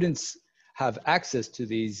our students have access to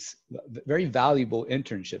these very valuable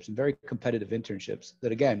internships and very competitive internships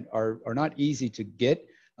that, again, are not easy to get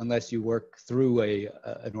unless you work through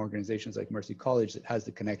an organization like Mercy College that has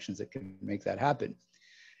the connections that can make that happen.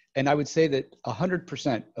 And I would say that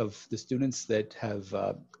 100% of the students that have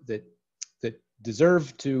that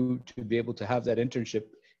deserve to be able to have that internship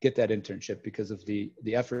get that internship because of the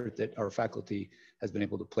effort that our faculty has been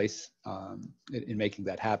able to place in making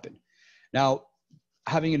that happen. Now,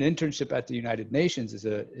 having an internship at the United Nations is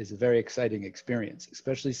a very exciting experience,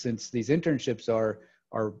 especially since these internships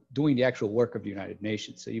are doing the actual work of the United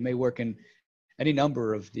Nations. So you may work in any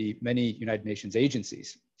number of the many United Nations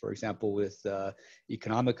agencies, for example, with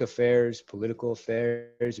economic affairs, political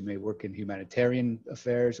affairs. You may work in humanitarian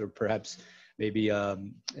affairs, or perhaps maybe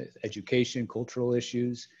education, cultural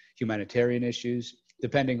issues, humanitarian issues,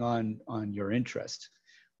 depending on your interest.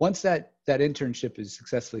 Once that internship is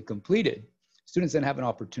successfully completed, students then have an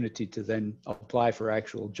opportunity to then apply for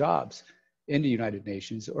actual jobs in the United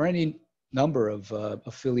Nations or any number of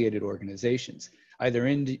affiliated organizations, either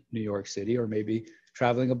in New York City or maybe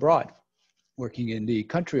traveling abroad, working in the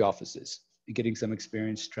country offices and getting some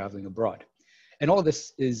experience traveling abroad. And all of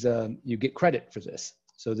this is, you get credit for this.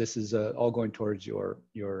 So this is all going towards your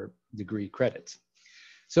degree credits.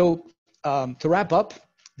 So to wrap up,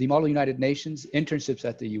 the Model United Nations, internships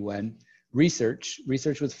at the UN, research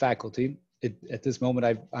with faculty. At this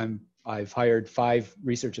moment, I've hired 5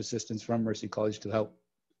 research assistants from Mercy College to help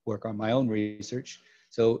work on my own research.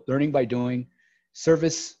 So learning by doing,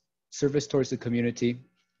 service towards the community,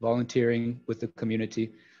 volunteering with the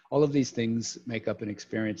community, all of these things make up an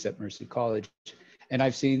experience at Mercy College. And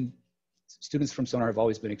I've seen students from SONOR have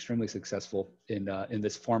always been extremely successful in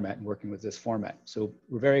this format and working with this format. So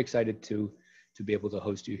we're very excited to be able to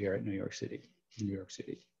host you here at New York City.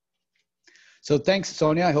 So thanks,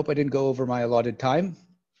 Sonia. I hope I didn't go over my allotted time.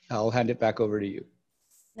 I'll hand it back over to you.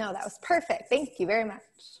 No, that was perfect. Thank you very much.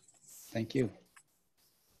 Thank you.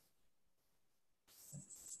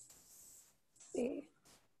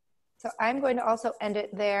 So I'm going to also end it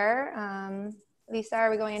there. Lisa, are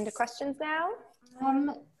we going into questions now?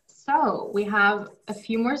 So we have a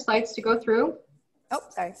few more slides to go through. Oh,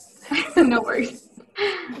 sorry. No worries.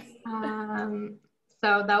 So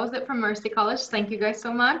that was it from Mercy College. Thank you guys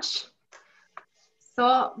so much. Så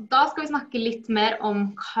da skal vi snakke litt mer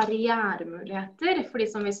om karrieremuligheter for de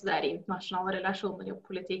som vil studere internasjonale relasjoner og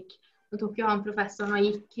politikk. Nå tok jo han professoren og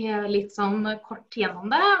gikk litt sånn kort gjennom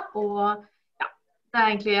det, og ja, det er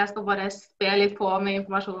egentlig, jeg skal bare spe litt på med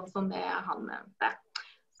informasjon som det han nevnte.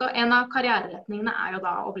 Så en av karriereretningene er jo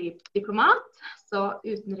da å bli diplomat, så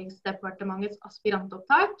Utenriksdepartementets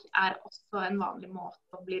aspirantopptak er også en vanlig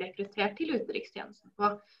måte å bli rekruttert til utenrikstjenesten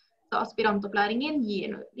på. Så aspirantopplæringen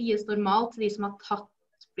gis normalt til de som har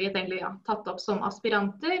tatt opp som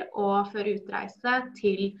aspiranter, og før utreise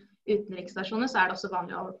til utenriksstasjoner så er det også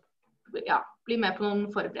vanlig å bli med på noen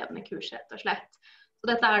forberedende kurs, rett og slett. Så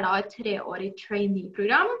dette er da et 3-årig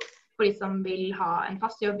trainee-program for de som vil ha en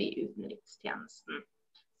fast jobb i utenrikstjenesten.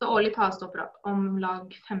 Så årlig tas det opp om lag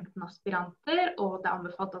 15 aspiranter, og det er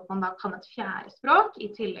anbefalt at man da kan et 4. språk, i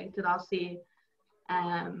tillegg til da å si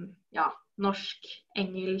norsk,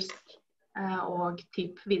 engelsk og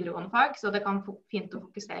typ videregående fag, så det kan fint å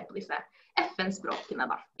fokusere på disse FN-språkene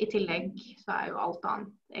da. I tillegg så er jo alt annet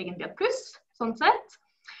egentlig et pluss, sånn sett.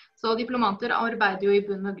 Så diplomater arbeider jo i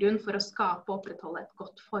bunn og grunn for å skape og opprettholde et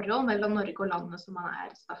godt forhold mellom Norge og landet som man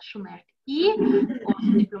er stasjonert i. Og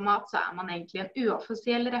som diplomat så er man egentlig en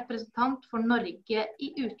uoffisiell representant for Norge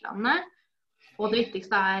i utlandet. Og det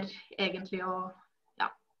viktigste er egentlig å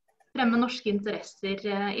fremme norske interesser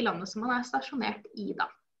i landet som man er stasjonert i da.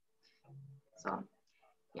 Så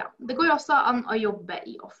det går også an å jobbe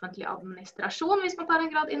i offentlig administrasjon hvis man tar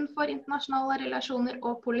en grad innenfor internasjonale relasjoner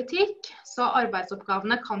og politikk. Så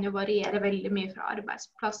arbeidsoppgavene kan jo variere veldig mye fra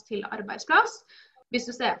arbeidsplass til arbeidsplass. Hvis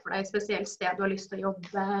du ser for deg et spesielt sted du har lyst til å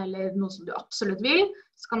jobbe, eller noe som du absolutt vil,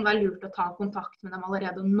 så kan det være lurt å ta kontakt med dem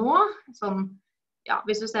allerede nå. Sånn,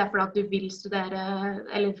 hvis du ser for deg at du vil studere,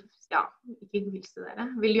 eller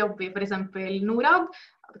vil jobbe i for eksempel Norad,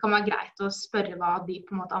 det kan være greit å spørre hva de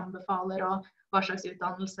på en måte anbefaler, og hva slags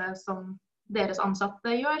utdannelse som deres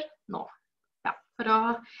ansatte gjør nå. For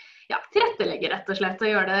å tilrettelegge rett og slett, og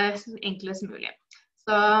gjøre det enklest mulig.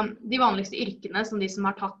 Så de vanligste yrkene som de som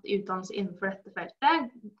har tatt utdannelse innenfor dette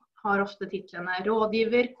feltet, har ofte titlene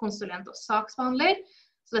rådgiver, konsulent og saksbehandler.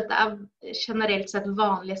 Så dette er generelt sett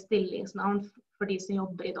vanlige stillingsnavn for de som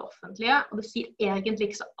jobber i det offentlige, og det sier egentlig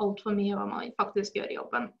ikke så alt for mye hva man faktisk gjør i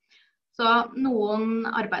jobben. Så noen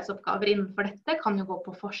arbeidsoppgaver innenfor dette kan jo gå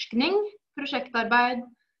på forskning, prosjektarbeid,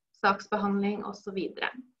 saksbehandling og så videre.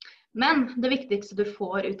 Men det viktigste du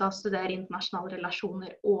får ut av å studere internasjonale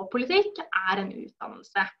relasjoner og politikk er en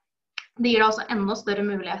utdannelse. Det gir altså enda større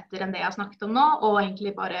muligheter enn det jeg har snakket om nå, og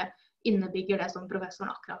egentlig bare innebygger det som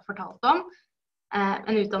professoren akkurat fortalte om.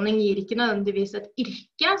 En utdanning gir ikke nødvendigvis et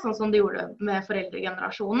yrke, sånn som det gjorde med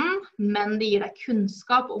foreldregenerasjonen, men det gir deg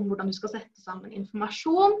kunnskap om hvordan du skal sette sammen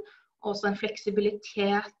informasjon, også en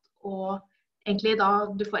fleksibilitet, og egentlig da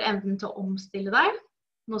du får evnen til å omstille deg,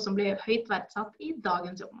 noe som blir høyt verdsatt i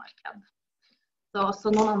dagens jobbmarked. Så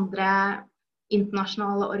også noen andre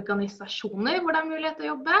internasjonale organisasjoner hvor det er mulighet til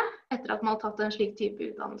å jobbe, etter at man har tatt en slik type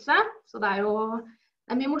utdannelse. Så det er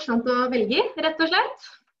mye morsomt å velge, rett og slett.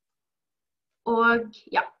 Og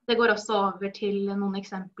det går også over til noen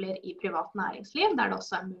eksempler i privat næringsliv, der det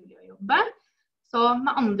også er mulig å jobbe. Så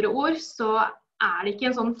med andre ord så er det ikke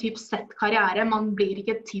en sånn typ sett karriere, man blir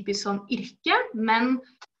ikke et typisk sånn yrke, men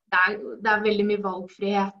det er veldig mye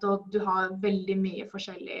valgfrihet, og du har veldig mye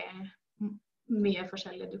forskjellig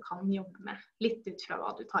du kan jobbe med. Litt ut fra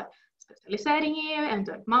hva du tar spesialisering i,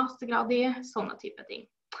 eventuelt mastergrad i, sånne type ting.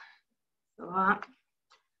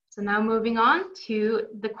 So now moving on to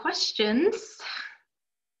the questions.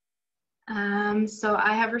 So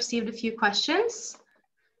I have received a few questions.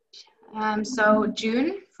 So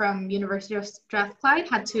June from University of Strathclyde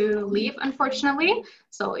had to leave, unfortunately.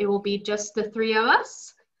 So it will be just the 3 of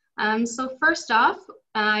us. So first off,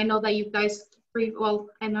 I know that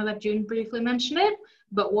I know that June briefly mentioned it,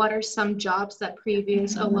 but what are some jobs that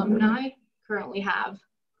previous alumni currently have?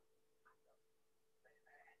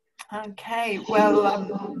 Okay, well,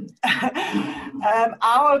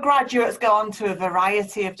 our graduates go on to a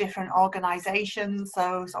variety of different organisations,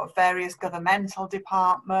 so sort of various governmental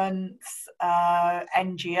departments,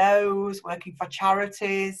 NGOs, working for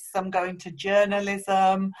charities, some going to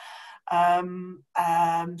journalism,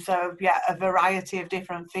 so yeah, a variety of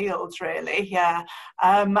different fields really.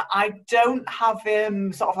 I don't have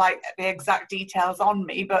sort of like the exact details on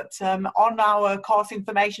me, but on our course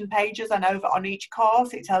information pages and over on each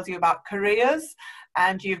course it tells you about careers,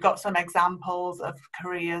 and you've got some examples of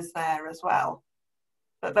careers there as well.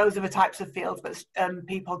 But those are the types of fields that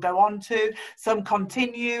people go on to. Some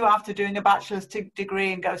continue after doing a bachelor's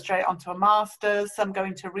degree and go straight onto a master's. Some go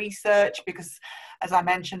into research because, as I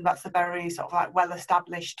mentioned, that's a very sort of like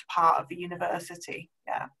well-established part of the university.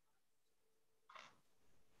 Yeah.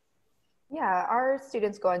 Yeah, our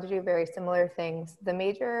students go on to do very similar things. The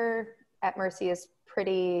major at Mercy is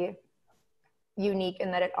pretty unique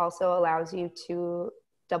in that it also allows you to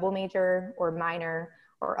double major or minor,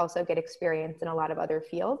 or also get experience in a lot of other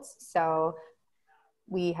fields. So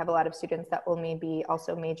we have a lot of students that will maybe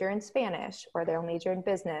also major in Spanish, or they'll major in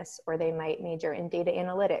business, or they might major in data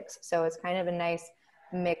analytics. So it's kind of a nice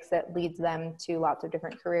mix that leads them to lots of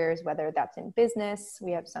different careers, whether that's in business.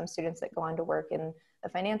 We have some students that go on to work in the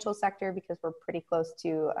financial sector because we're pretty close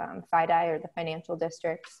to FIDI, or the financial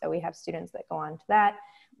district. So we have students that go on to that.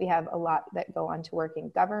 We have a lot that go on to work in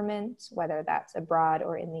government, whether that's abroad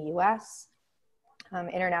or in the US.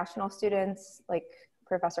 International students, like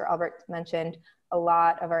Professor Albert mentioned, a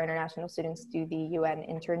lot of our international students do the UN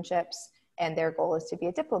internships, and their goal is to be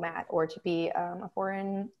a diplomat, or to be a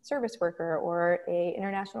foreign service worker, or a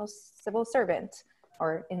international civil servant,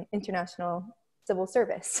 or an international civil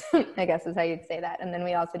service, I guess is how you'd say that. And then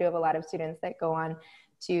we also do have a lot of students that go on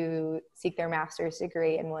to seek their master's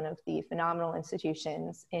degree in one of the phenomenal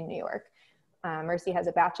institutions in New York. Mercy has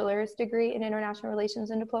a bachelor's degree in international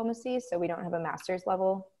relations and diplomacy, so we don't have a master's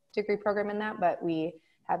level degree program in that, but we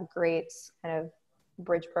have great kind of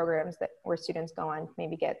bridge programs where students go on to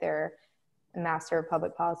maybe get their Master of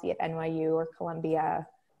Public Policy at NYU or Columbia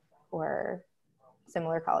or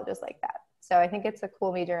similar colleges like that. So I think it's a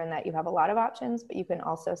cool major in that you have a lot of options, but you can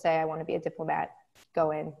also say, I want to be a diplomat,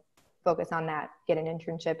 go in, focus on that, get an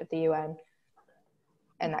internship at the UN,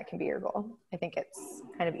 and that can be your goal. I think it's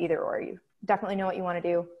kind of either or. You definitely know what you want to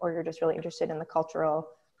do, or you're just really interested in the cultural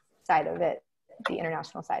side of it, the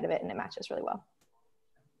international side of it, and it matches really well.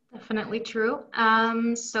 Definitely true.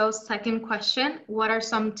 So second question, what are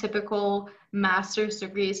some typical master's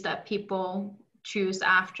degrees that people choose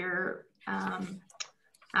after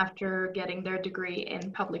getting their degree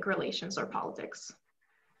in public relations or politics?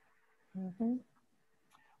 Mm-hmm.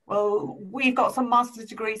 Well, we've got some master's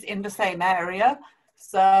degrees in the same area.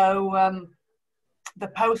 So the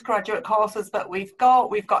postgraduate courses that we've got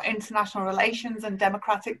international relations and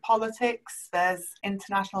democratic politics. There's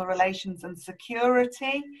international relations and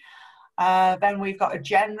security. Then we've got a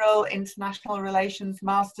general international relations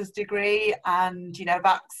master's degree, and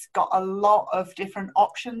that's got a lot of different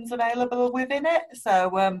options available within it.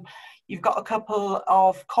 So you've got a couple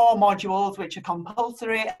of core modules which are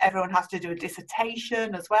compulsory. Everyone has to do a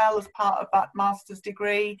dissertation as well as part of that master's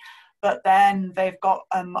degree. But then they've got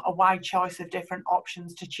a wide choice of different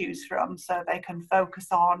options to choose from. So they can focus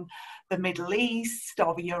on the Middle East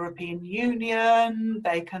or the European Union.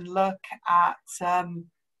 They can look at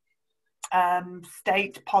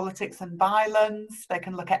state politics and violence. They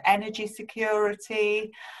can look at energy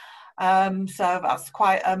security. So that's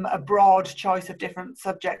quite a broad choice of different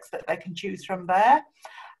subjects that they can choose from there.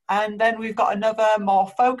 And then we've got another more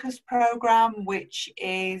focused program, which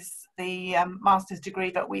is the master's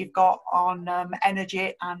degree that we've got on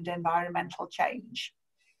energy and environmental change.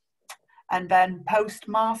 And then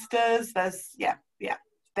post-masters, there's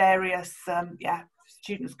various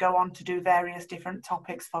students go on to do various different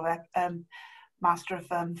topics for their Master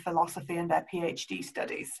of Philosophy and their PhD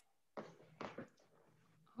studies.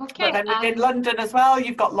 Okay. But then within London as well,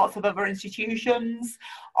 you've got lots of other institutions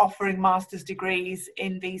offering master's degrees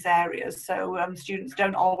in these areas. So students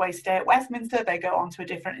don't always stay at Westminster, they go on to a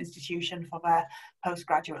different institution for their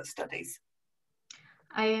postgraduate studies.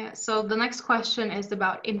 So the next question is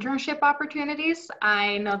about internship opportunities.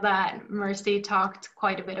 I know that Mercy talked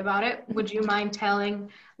quite a bit about it. Would you mind telling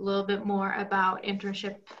a little bit more about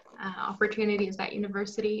internship opportunities at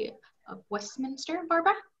University of Westminster,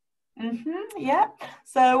 Barbara? Yeah,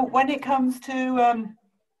 so when it comes to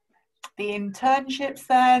the internships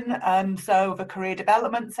then, so the Career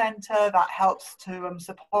Development Centre, that helps to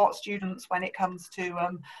support students when it comes to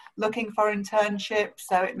looking for internships.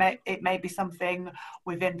 So it may be something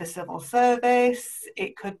within the civil service,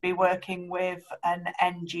 it could be working with an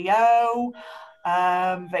NGO,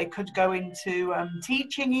 they could go into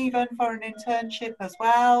teaching even for an internship as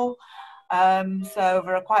well. So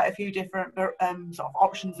there are quite a few different sort of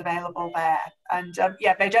options available there, and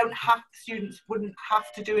students wouldn't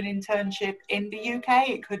have to do an internship in the UK.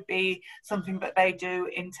 It could be something that they do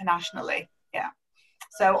internationally. Yeah.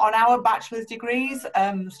 So on our bachelor's degrees,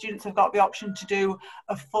 students have got the option to do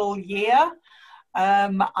a full year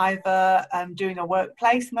either doing a work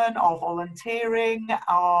placement or volunteering,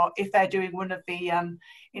 or if they're doing one of the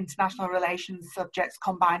international relations subjects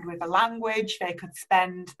combined with a language, they could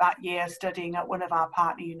spend that year studying at one of our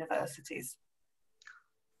partner universities.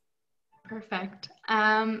 Perfect.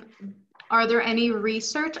 Are there any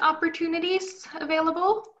research opportunities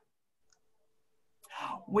available?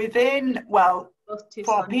 Within, well, for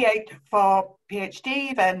Sonia.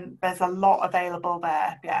 PhD, then there's a lot available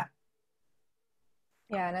there, yeah.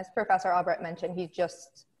 Yeah, and as Professor Albrecht mentioned, he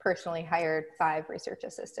just personally hired 5 research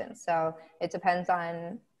assistants. So it depends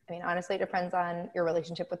on, I mean, honestly, it depends on your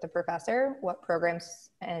relationship with the professor, what programs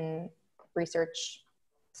and research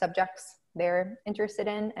subjects they're interested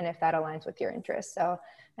in, and if that aligns with your interests. So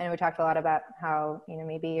I know we talked a lot about how, you know,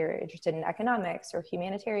 maybe you're interested in economics or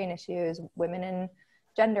humanitarian issues, women and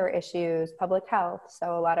gender issues, public health.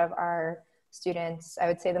 So a lot of our students, I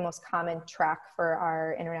would say the most common track for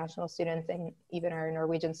our international students and even our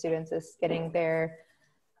Norwegian students is getting their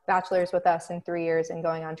bachelor's with us in 3 years and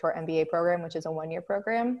going on to our MBA program, which is a 1-year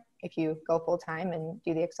program if you go full time and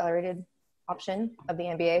do the accelerated option of the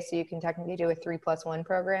MBA. So you can technically do a 3+1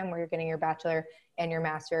 program where you're getting your bachelor and your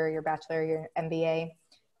master, your bachelor, your MBA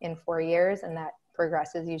in 4 years, and that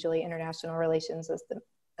progresses usually international relations as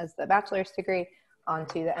the bachelor's degree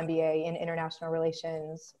onto the MBA in international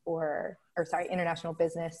relations or international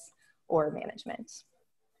business or management.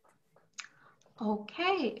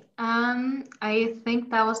 Okay, I think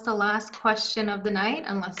that was the last question of the night,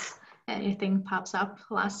 unless anything pops up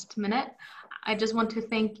last minute. I just want to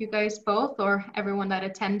thank you guys both, or everyone that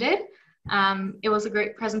attended. It was a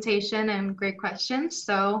great presentation and great questions,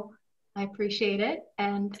 so I appreciate it.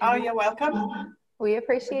 And oh, you're welcome. We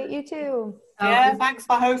appreciate you too. Yeah, thanks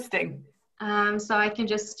for hosting. So I can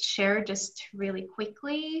just share just really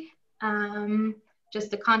quickly, just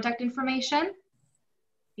the contact information.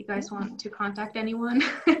 If you guys want to contact anyone,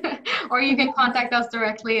 or you can contact us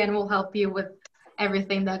directly and we'll help you with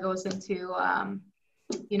everything that goes into,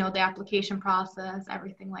 you know, the application process,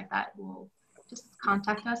 everything like that. We'll just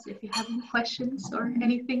contact us if you have any questions or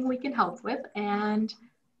anything we can help with. And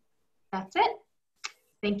that's it.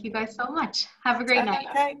 Thank you guys so much. Have a great night.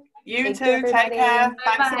 Okay, you Thank too. you, Take care.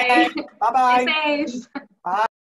 Bye-bye. Thanks again. Bye-bye. Stay safe.